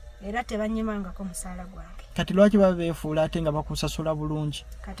zaabo era tebanyimangako musaala gwange kati lwaki baba beefuula ate nga bakusasula bulungi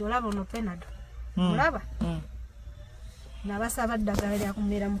kati olaba ono penado olaba nabasaba ddagala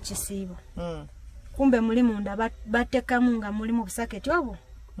lyakumira mu kisiibo kumbe muli munda batekamu nga mulimu busaketi obwo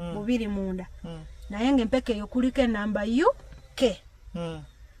bubiri munda naye ng'empeke eyo kuliko enamba UK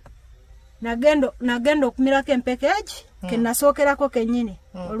nagenda okumirako empeke egi kenasookerako kennyini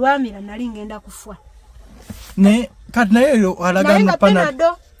olwamira nali ngenda kufwa kati naye eyo alaga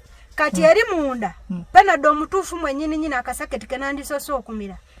penado kati eri munda penado omutuufu mwennyini nyini akasaketi kenandisose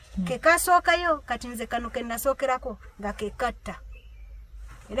okumira kekasookayo kati nze kano kenasookerako nga kekatta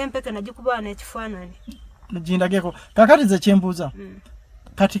era empeke nagikuba n'ekifaananyi gindageko kakati ze kyembuuza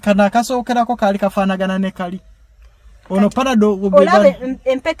kati kana akasookerako kaali kafaanagana ne kali ono panado olaba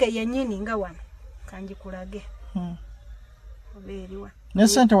empeke yennyini nga wano kangikulage obeeriwa ne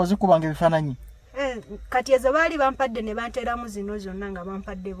sente wazikubanga ebifaananyi kati ezo baali bampadde ne banteeramu zino zonna nga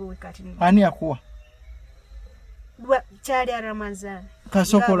bampadde buwe kati ani yakuwa kyali Ramazani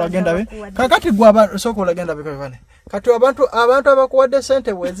kasoko olagenda be kakati gwa soko olagenda be kavane kati abantu abakuwadde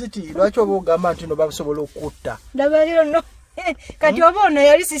sente bweziti lwaki oba ogamba nti no basobola okutta ndabaliro no kati oba ono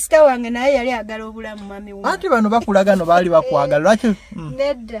yali sister wange naye yali agala obulamu mami wange anti bano bakulagano baali bakwagala lwaki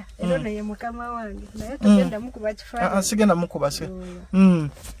nedda era ono ye mukama wange naye tugenda mukuba kifaananyi sigenda mukuba se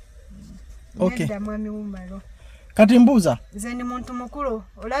okay nedda mwami Umaru kati mbuuza nze ndi muntu mukulu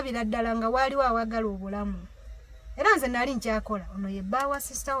olabira ddala nga waaliwo awagala obulamu era nze nali nkyakola ono ye baawa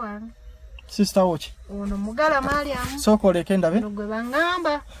sister wange sister woki ono mugala Mariam soko oleke ndabe gwe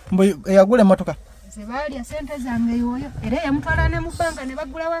bangamba mbu eyagula emotoka ze baalya sente zange yoyo era yamutwala ne mu banka ne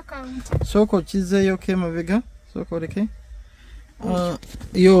bagulawo akawunti soko kizeeyo ke mabega soko oleke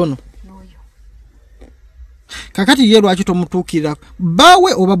yono kakati ye lwaki tomutuukirira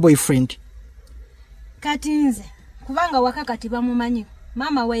baawe oba boyfriend kati nze kubanga waka kati bamumanyi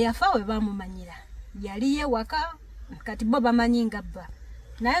mama we yafa we bamumanyira yali ye waka kati bo bamanyi nga bba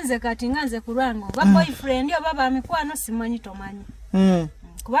nanze kati nganze kulwango ba boyfriend oba bamikwano simanyi tomanyi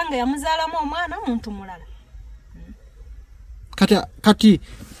kubanga yamuzaalamu omwana omuntu mulala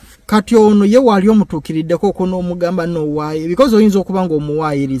kati ono ye wali omutuukiriddeko oko n'omugamba n'owaaye because oyinza okuba nga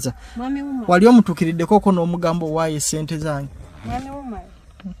omuwaayiriza wali omutuukiriddeko oko n'omugamba owaaye sente zange mwami Umaru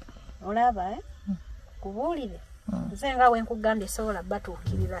olaba kubuulire nze nga we nkugambye sobola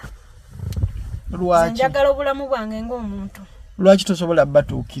batuukirira Lwaki? Njagala obulamu bwange ng'omuntu. Lwaki tosobola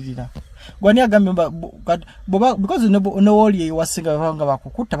batuukirira? Gwani agambye boba because no woli wasinga banga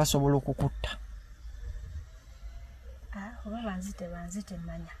bakukutta basobola okukutta. Oba banzite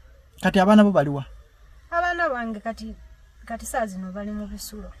manya. Kati abaana bo baliwa? Abaana bange kati saa zino bali mu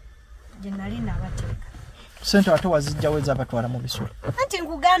bisulo. Gye nali nabateeka. Sente ate wazijja weza batwala mu bisulo. Anti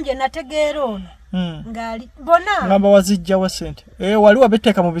nkugambye nategeera ono. Ngali bona. Ngamba wazijja wa Sente. Waliwa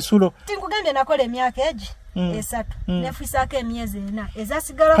beteeka mu bisulo. Nkugambye nakola emyaka egi. Esatu. Nefisaako emyezi 4.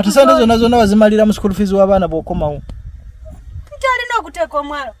 Ezasigala kati Sente zonna wazimalira mu school fees w'abaana bw'okomawo. Alina okuteeka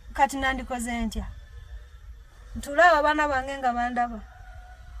omwalo kati nandikoze ntya. Ntulaba abaana bange nga bandaba.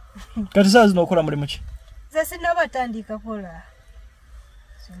 Kati saa zino okola mulimu ki? Nze sinnabatandika kola.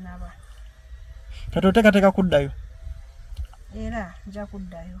 Sinaba. Kati oteekateeka kuddayo? Era nja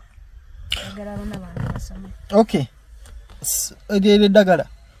kuddayo. Eddagala abaana bange basome. Okay. Eddagala?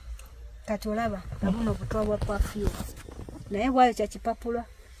 Kati olaba nabuno obutwa bwa perfume. Naye bwayo kya kipapula.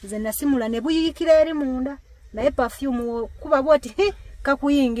 Nze nasimula ne buyikira eri munda. Naye perfume kuba bwoti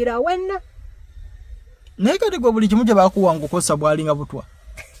kakuyingira wenna. Naye kati gwe buli kimu kye baakuwanga okosa bwalinga butwa.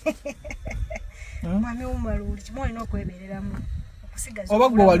 Mwami umaluli kimu olina okwebereramu. Oba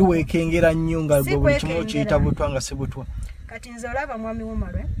gwe wali weekengera nnyo nga gwe buli kimu kiyita butwa nga si butwa. Kati nze olaba mwami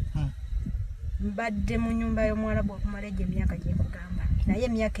umalwe. Mbadde mu nyumba y'Omwarabu okumala egyo emyaka gye nkugamba. Naye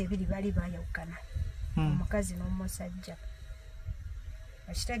emyaka 2 bali baayawukana. Omukazi n'omusajja.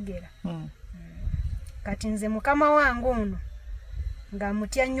 Akitegeera. Kati nze mukama wange ono nga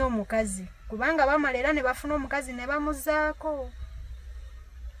mutya nnyo omukazi. Kubanga bamala era ne bafuna omukazi ne bamuzaako.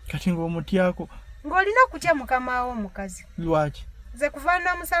 Kati ng'omutyako? Ng'olina okutya mukama wo omukazi. Lwaki? Nze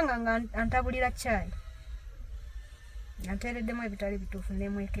kufaanana musanga nga antabulira caayi. Anteereddemu ebitali bituufu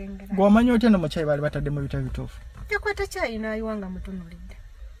n'emwekengera. Bw'omanyi otya mu caayi baali bataddemu ebitali bituufu? Yakwata caayi n'ayiwa nga mutunulidde.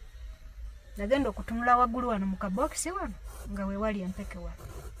 Nagenda okutunula waggulu wano mu kabokisi wano nga we wali empeke wano.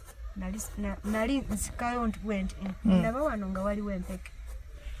 Nali nsikayo nti bwenti. Ndaba wano nga waliwo empeke.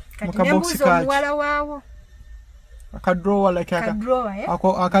 Kati nembuuza omuwala waawo. Akadrowa like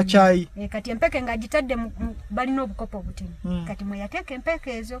akachai. Kati empeke nga agitadde balina obukopo obutini. Kati mwe yateeka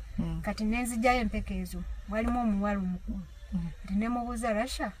empeke ezo. Kati nenzijjayo empeke ezo. Mwalimu omuwala omukulu. Kati nemubuuza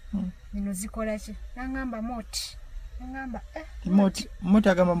Rasha. Zino zikola ki? Nangamba moti. Nangamba moti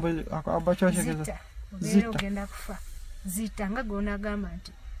agamba mbu abakyashegeza. Zita. Ogenda kufa. Zita nga gona agamba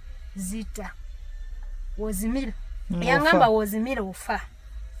nti zita. Wozimira. Yangamba wozimira ufa.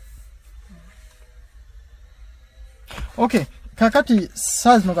 Okay, kakati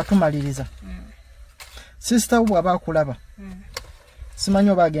saa zino katumaliriza. Sister wo bw'aba akulaba. Simanyi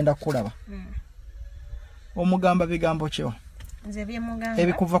oba agenda kukulaba. Omugamba bigambo kyo? Nze byemugamba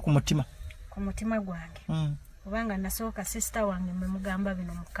ebikuva ku mutima. Ku mutima gwange. Kubanga nasooka sister wange mmugamba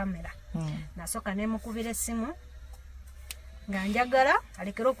bino mu kamera. Nasooka nemukubira essimu nga njagala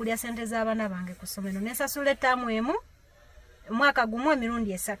alekera okulya sente z'abaana bange ku ssomero nesasula ettaamu emu omwaka gumu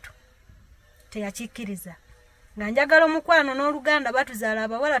emirundi 3. Teyakikkiriza. Nga njagala omukwano n'oluganda batuzaala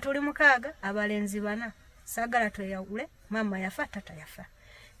abawala tuli 6 abalenzi 4. Saagala tweyawule mama yafa tata yafa.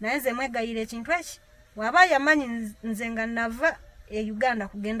 Naye nze mwegayira ekintu eki waba yamanyi nze nga nava e Uganda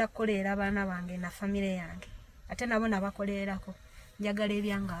kugenda kukolera abaana bange na famire yange. Ate nabo nabakolerako. Njagala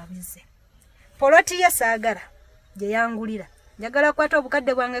ebyanga abize. Poloti ye saagala gye yangulira. Njagala kwata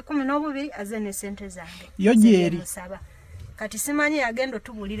obukadde bwange 12 aze ne sente zange. Yo gyeri. Kati simanyi yagenda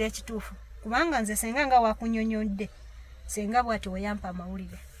otubulira ekituufu. Kubanga nze senga nga wakunyonyodde. Senga bwati oyampa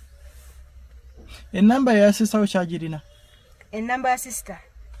amawulire. Enamba ya sister ochagirina? Enamba ya sister.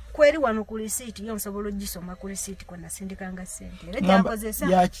 Kweri wano ku receipt yo nsobola ogisoma ku receipt kwa nasindikanga sente. Era kyakozesa.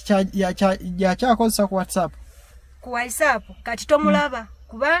 Ya kyakozesa ku WhatsApp. Ku WhatsApp kati tomulaba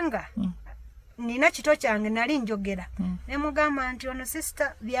kubanga nina kito kyange nali njogera. Ne mugamba nti ono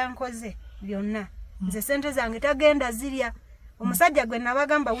sister byankoze byonna. Nze sente zange tagenda zirya. Omusajja gwe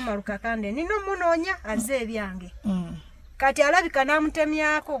nabagamba Umaruka Kande nino munoonya aze ebyange. Kati alabika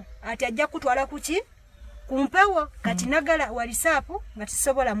namutemyako ati ajja kutwala kuki kumpewo kati nagala WhatsApp nga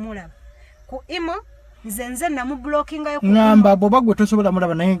tisobola mulaba. Ku imo nzenze namu blockinga yo ngamba boba gwe tosobola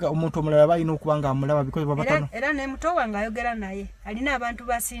mulaba naye nga omuntu omulala bayina okubanga amulaba because baba tano. Era ne muto wange ayogera naye alina abantu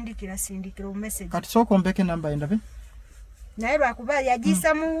basindikira message. Kati soko mpeke namba endabe. Naye lwakuba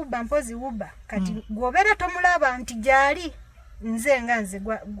yagisa mu bampozi uba kati gobera tomulaba nti jali nze nga nze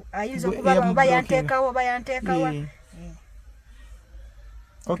ayinza okuba oba yanteekawo.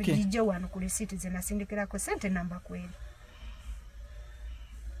 Okay. Kijjo wano ku receipt ze nasindikirako sente namba kweli.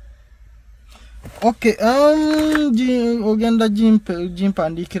 Okay, ogenda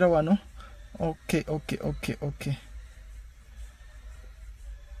jimpandikira wano. Okay.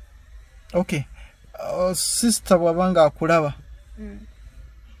 sister bwabanga akulaba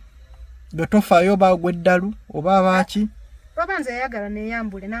gatofayo bagweddalu oba baaki babanze yagala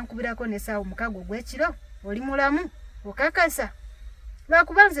neyambule nankubirako nesaawo mukago gwekiro oli mulamu okakasa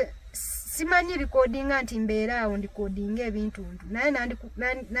bakubanze simanyi recordinga nti mbeera awo ndikodinga ebintu naye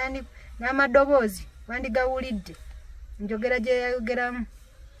nandi n'amadoboozi wandigawulidde njogera gye yayogeramu.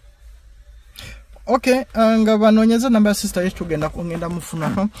 Okay, nga banonyeza namba ya sister yetu ngenda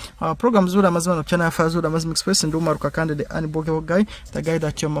mufuna program zura amazima no channel ya Zura Amazing Express ndi Umaru Kakande the Unbogeable guy, the guy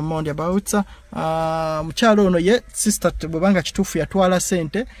that your mama on about mukyalo ono ye sister bwebanga kitufu yatwala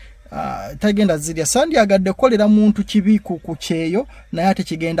sente tagenda zirya sandi agadde kolera muntu kibiku ku kyeyo naye ate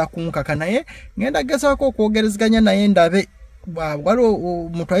kigenda kunkaka naye ngenda gezaako okwogerezganya naye ndabe waliwo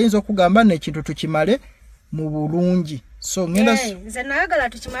omuntu ayinza okugamba nekintu tukimale mu bulungi so ngenda nze nayagala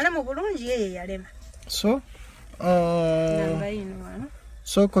tukimale mu bulungi yeye yalema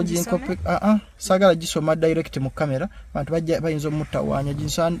so ko jinkope sagala gisoma direct mu kamera abantu bayinza omutawanya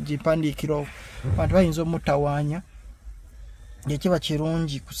gipandikiro abantu bayinza omutawanya yekiba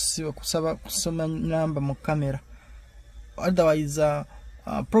kirungi kusaba kusoma namba mu kamera otherwise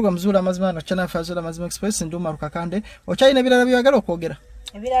program Zura Amazima na channel ya Zura Amazing Express ndi Umaru Kakande okyalina birala byagala okwogera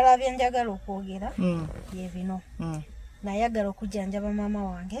ebirala byenjagala okwogera ye bino nayagala okujjanjaba mama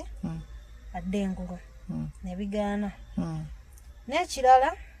wange adde engulu nebigaana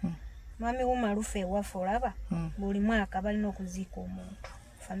n'ekirala mwami Umarufe ewaffe olaba buli mwaka balina okuziika omuntu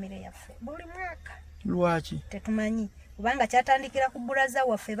famire yaffe buli mwaka lwaki tetumanyi kubanga kyatandikira ku bulaza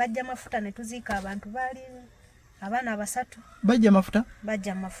waffe bajja mafuta ne tuziika abantu baali abaana basatu bajja mafuta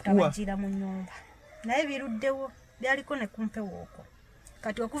bajira mu nnyumba naye biruddewo byaliko ne kumpewo okwo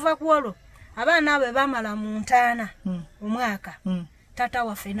kati okuva ku olwo abaana abo bamala mu ntaana omwaka tata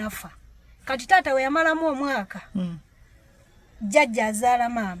waffe nafa kati tata we yamalamu omwaka jjajja azaala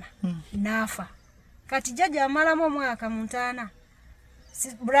maama nafa kati jjajja amalamu omwaka mu ntaana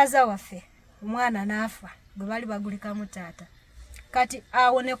bulaza waffe omwana nafa gwe bali bagulikamu taata kati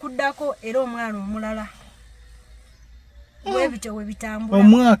awo ne kuddako era omwana omulala bwebityo we bitambula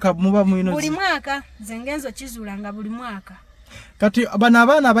omwaka muba mwino buli mwaka zengenzo kizuulanga buli mwaka kati bana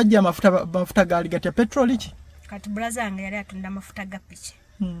abaana abajja amafuta gaali gatya petroli ki kati bulaza nga yali atunda amafuta ga piki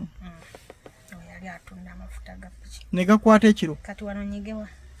yali atunda amafuta ga piki negakwata ekiro kati wano nyigewa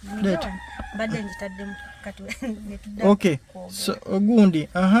badde njitaddemu kati netudda okay so gundi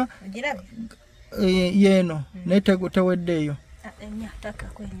ogirabe yeno neteweddeeyo enya taka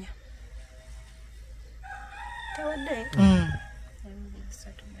kwenya tewedde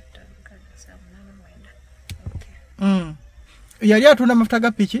yali atunda amafuta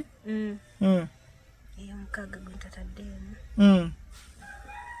ga piki iyo mukaga gwentataddemu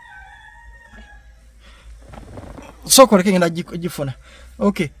soko leke ngenda gifuna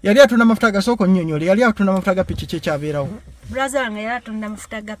okay yali atunda amafuta ga soko nnyonyole yali atunda amafuta ga piki kyekyabeerawo brother nga yali atunda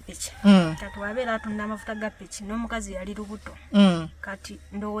amafuta ga piki kati wabeera atunda amafuta ga piki n'omukazi yali lubuto kati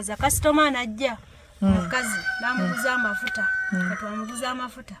ndowooza kasitoma anajja omukazi namuguza amafuta kati wamuguza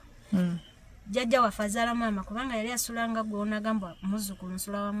amafuta jjajja waffe azaala maama kubanga yali asulanga gwonagamba muzzukulu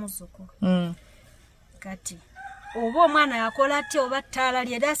nsula wa muzzukulu kati oba omwana yakola atya oba ttaala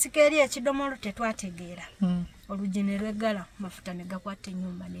lye lyasika eri ekidomolo tetwategeera oluggi ne lweggala mafuta ne gakwata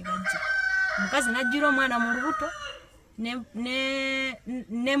ennyumba ne bajja omukazi n'ajjira omwana mu lubuto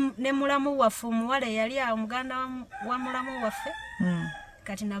ne mulamu waffe omuwala eyali awo muganda wa mulamu waffe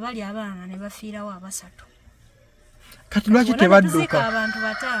kati nabali abaana ne bafiirawo abasatu kati lwaki tebadduka abantu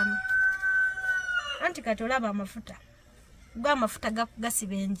 5 anti kati olaba amafuta gwa mafuta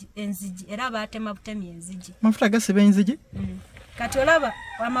gasiba enzigi era baatema butemi enzigi mafuta gasiba enzigi kati olaba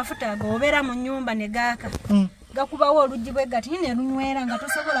amafuta agobeera mu nnyumba ne gaaka gakubawo oluggi bwe gati ne lunywera nga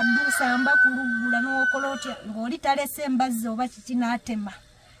tosobola dusamba kulugula n'okola otya ng'oli talese embazzi oba kiki n'atema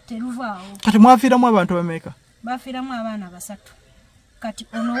teruvaawo kati mwafiiramu abantu bameeka bafiiramu abaana 3 kati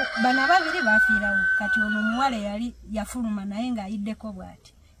ono bana 2 bafiirawo kati ono omuwala yali yafuluma naye ng'ayiddeko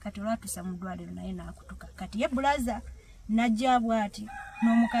bw'ati kati olwatusa mu ddwaliro naye n'akutuka kati ye bulaza najja bw'ati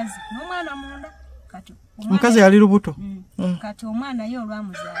n'omukazi n'omwana munda kati omukazi yali lubuto kati omwana ye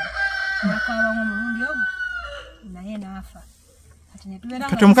olwamuzaala nakwabamu omulundi ogwo naye n'afa kati netubeera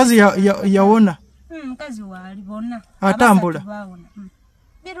kati omukazi yawona mukazi waali bonna atambula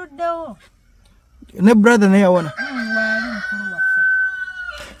biruddewo ne brother naye yawona waali mukulu waffe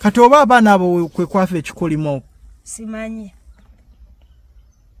kati oba abaana abo kwe kwafa ekikolimo simanyi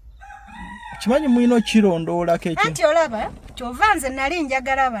kimanyi mwino kirondoolako ekyo anti olaba kyova nze nali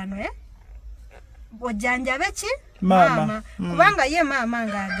njagala bano ojjanjabe ki maama kubanga ye maama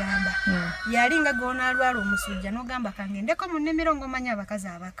ng'agamba yalinga gona alwala omusujja n'ogamba kangendeko mu nnimiro ng'omanya abakazi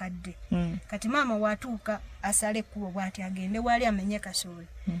abakadde kati maama watuuka asale ekkubo bw'ati agende wali amenye kasooli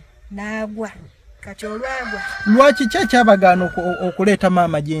n'agwa kati olwagwa lwaki ki ekyabagaana okuleeta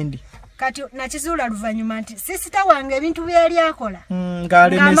maama gyendi kati nakizuula luvannyuma nti sisita wange ebintu bye yali akola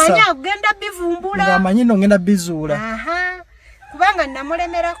ng'alemesa agenda bivumbula ng'amanyi nno ngenda bizuula kubanga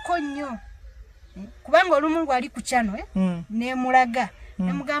namulemerako nnyo kubanga olumu ng'ali ku kyano neemulaga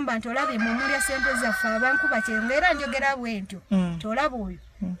nemugamba nti olaba emumulya sente zaffe abankuba kyenga era njogera bwentyo tolaba oyo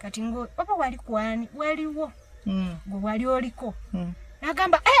kati oba wali kwani waliwo gwe wali oliko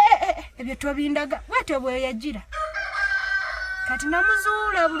nagamba ebyo tobindaga bwetyo bweyagira kati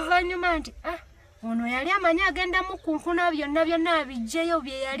namuzuula buluvannyuma nti ono yali amanyi agenda mukunkuna byonna abijjeyo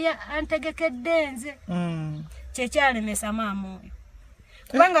bye yali antegekedde nze kyekyalemesa maama oyo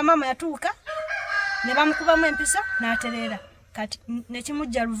kubanga maama yatuuka ne bamukubamu empisa n'aterera kati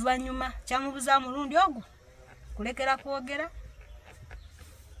nekimujja luvannyuma kyamubuza mulundi ogwo kulekera kwogera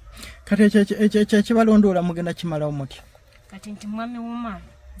kati ekyo ekibalondoola mugenda kimalawo mutya kati nti mwami w'omwana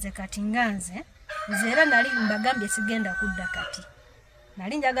nze kati nganze nze era nali mbagambye sigenda kudda kati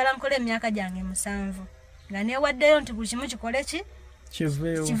nali njagala nkola emyaka gyange 7 nga neewaddeyo nti buli kimu kikole ki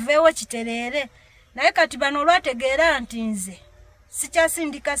kiveewo kitereere naye kati bano olwategeera nti nze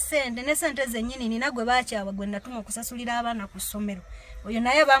sikyasindika sente ne sente zennyini nina gwe baakyawa gwe natuma okusasulira abaana ku ssomero oyo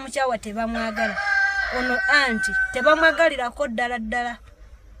naye baamukyawa tebamwagala ono anti tebamwagalirako ddala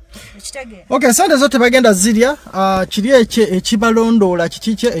ekitegeera okay sente zo tebagenda zirya kiri ekibalondoola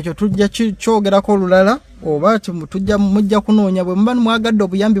kiki ekyo tujja kyogerako olulala oba tujja mujja kunoonya bwe muba mwagadde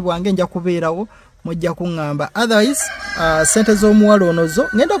obuyambi bwange nja kubeerawo mujja kuŋŋamba otherwise sente z'omuwala ono zo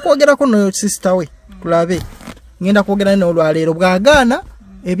ngenda kwogerako noyo sister we tulabe ngenda kwogera n'olwaleero bw'agaana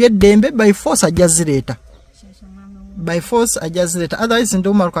ebyeddembe by force ajja zireeta otherwise ndi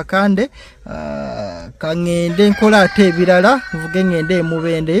Umaru Kakande kangende nkola ate ebirala nvuge ngende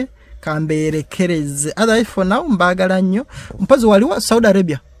emubende kambeerekereze otherwise for now mbaagala nnyo mpozi waliwo Saudi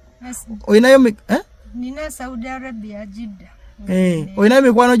Arabia oyinayo nina Saudi Arabia Jidda oyinayo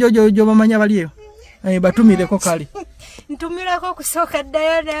mikwano gyo bamanya baliyo batumireko kali ntumirako kusooka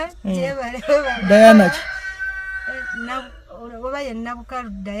Diana Diana ki oba ye Nabukalu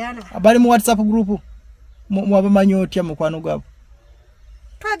Diana bali mu WhatsApp group mwabamanyi otya mukwano gwabo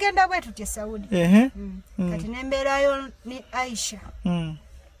twagenda bwe tutya Saudi kati nembeerayo ni Aisha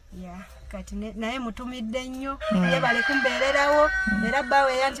kati naye mutumidde nnyo yebale kumbeererawo era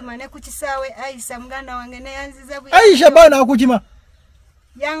bawe yantima ne ku kisaawe Aisha muganda wange neyanziza Aisha bawe nakukima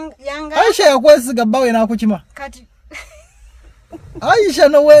yanga Aisha yakwesiga bawe nakukima kati Aisha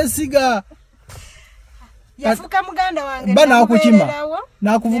no wesiga yafuka muganda wange bana akukima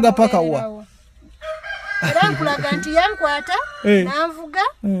nakuvuga paka wa era nkulaga nti yankwata nanvuga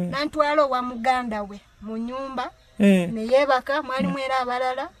nantwala wa muganda we mu nyumba ne yebaka mwali mwera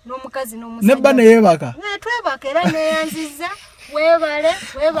abalala n'omukazi n'omusajja nebba ne yebaka twebaka era neyanziza webale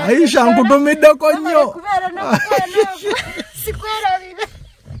Aisha nkutumiddeko nnyo sikwerabire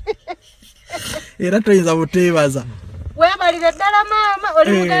era toyinza buteebaza webalire ddala maama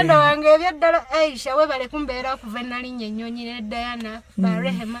oli muganda wange ebyaddala Aisha webale kumbeera kuva nalinnya ennyonyi ne Diana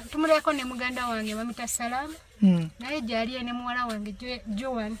barehema tumuleko ne muganda wange bamita Salama naye gyali ne muwala wange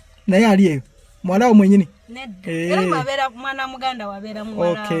Joan naye ali eyo mwala wo mwenyini era mwabera mwana muganda wabeera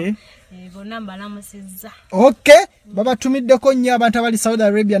muwala bonna mbalamusizza babatumiddeko nnyo abantu abali Saudi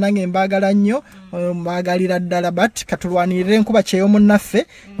Arabia nange mbaagala nnyo mbaagalira ddala but katulwanirire enkuba kyeyomunnaffe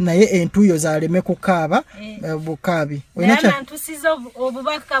naye entuuyo zaleme kukaaba bukaabi ntusiza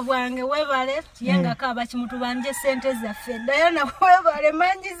obubaka bwange webale yenga kaaba kimutubanje sente zaffe Diana webale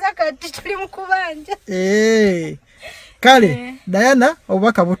manjiza kati tuli mu kubanja kale Diana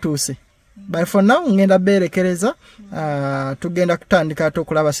obubaka butuuse by for now ngenda berekereza tugenda kutandika ate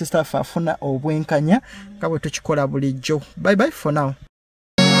okulaba sister afuna obwenkanya kabwe tukikola bulijjo bye for now.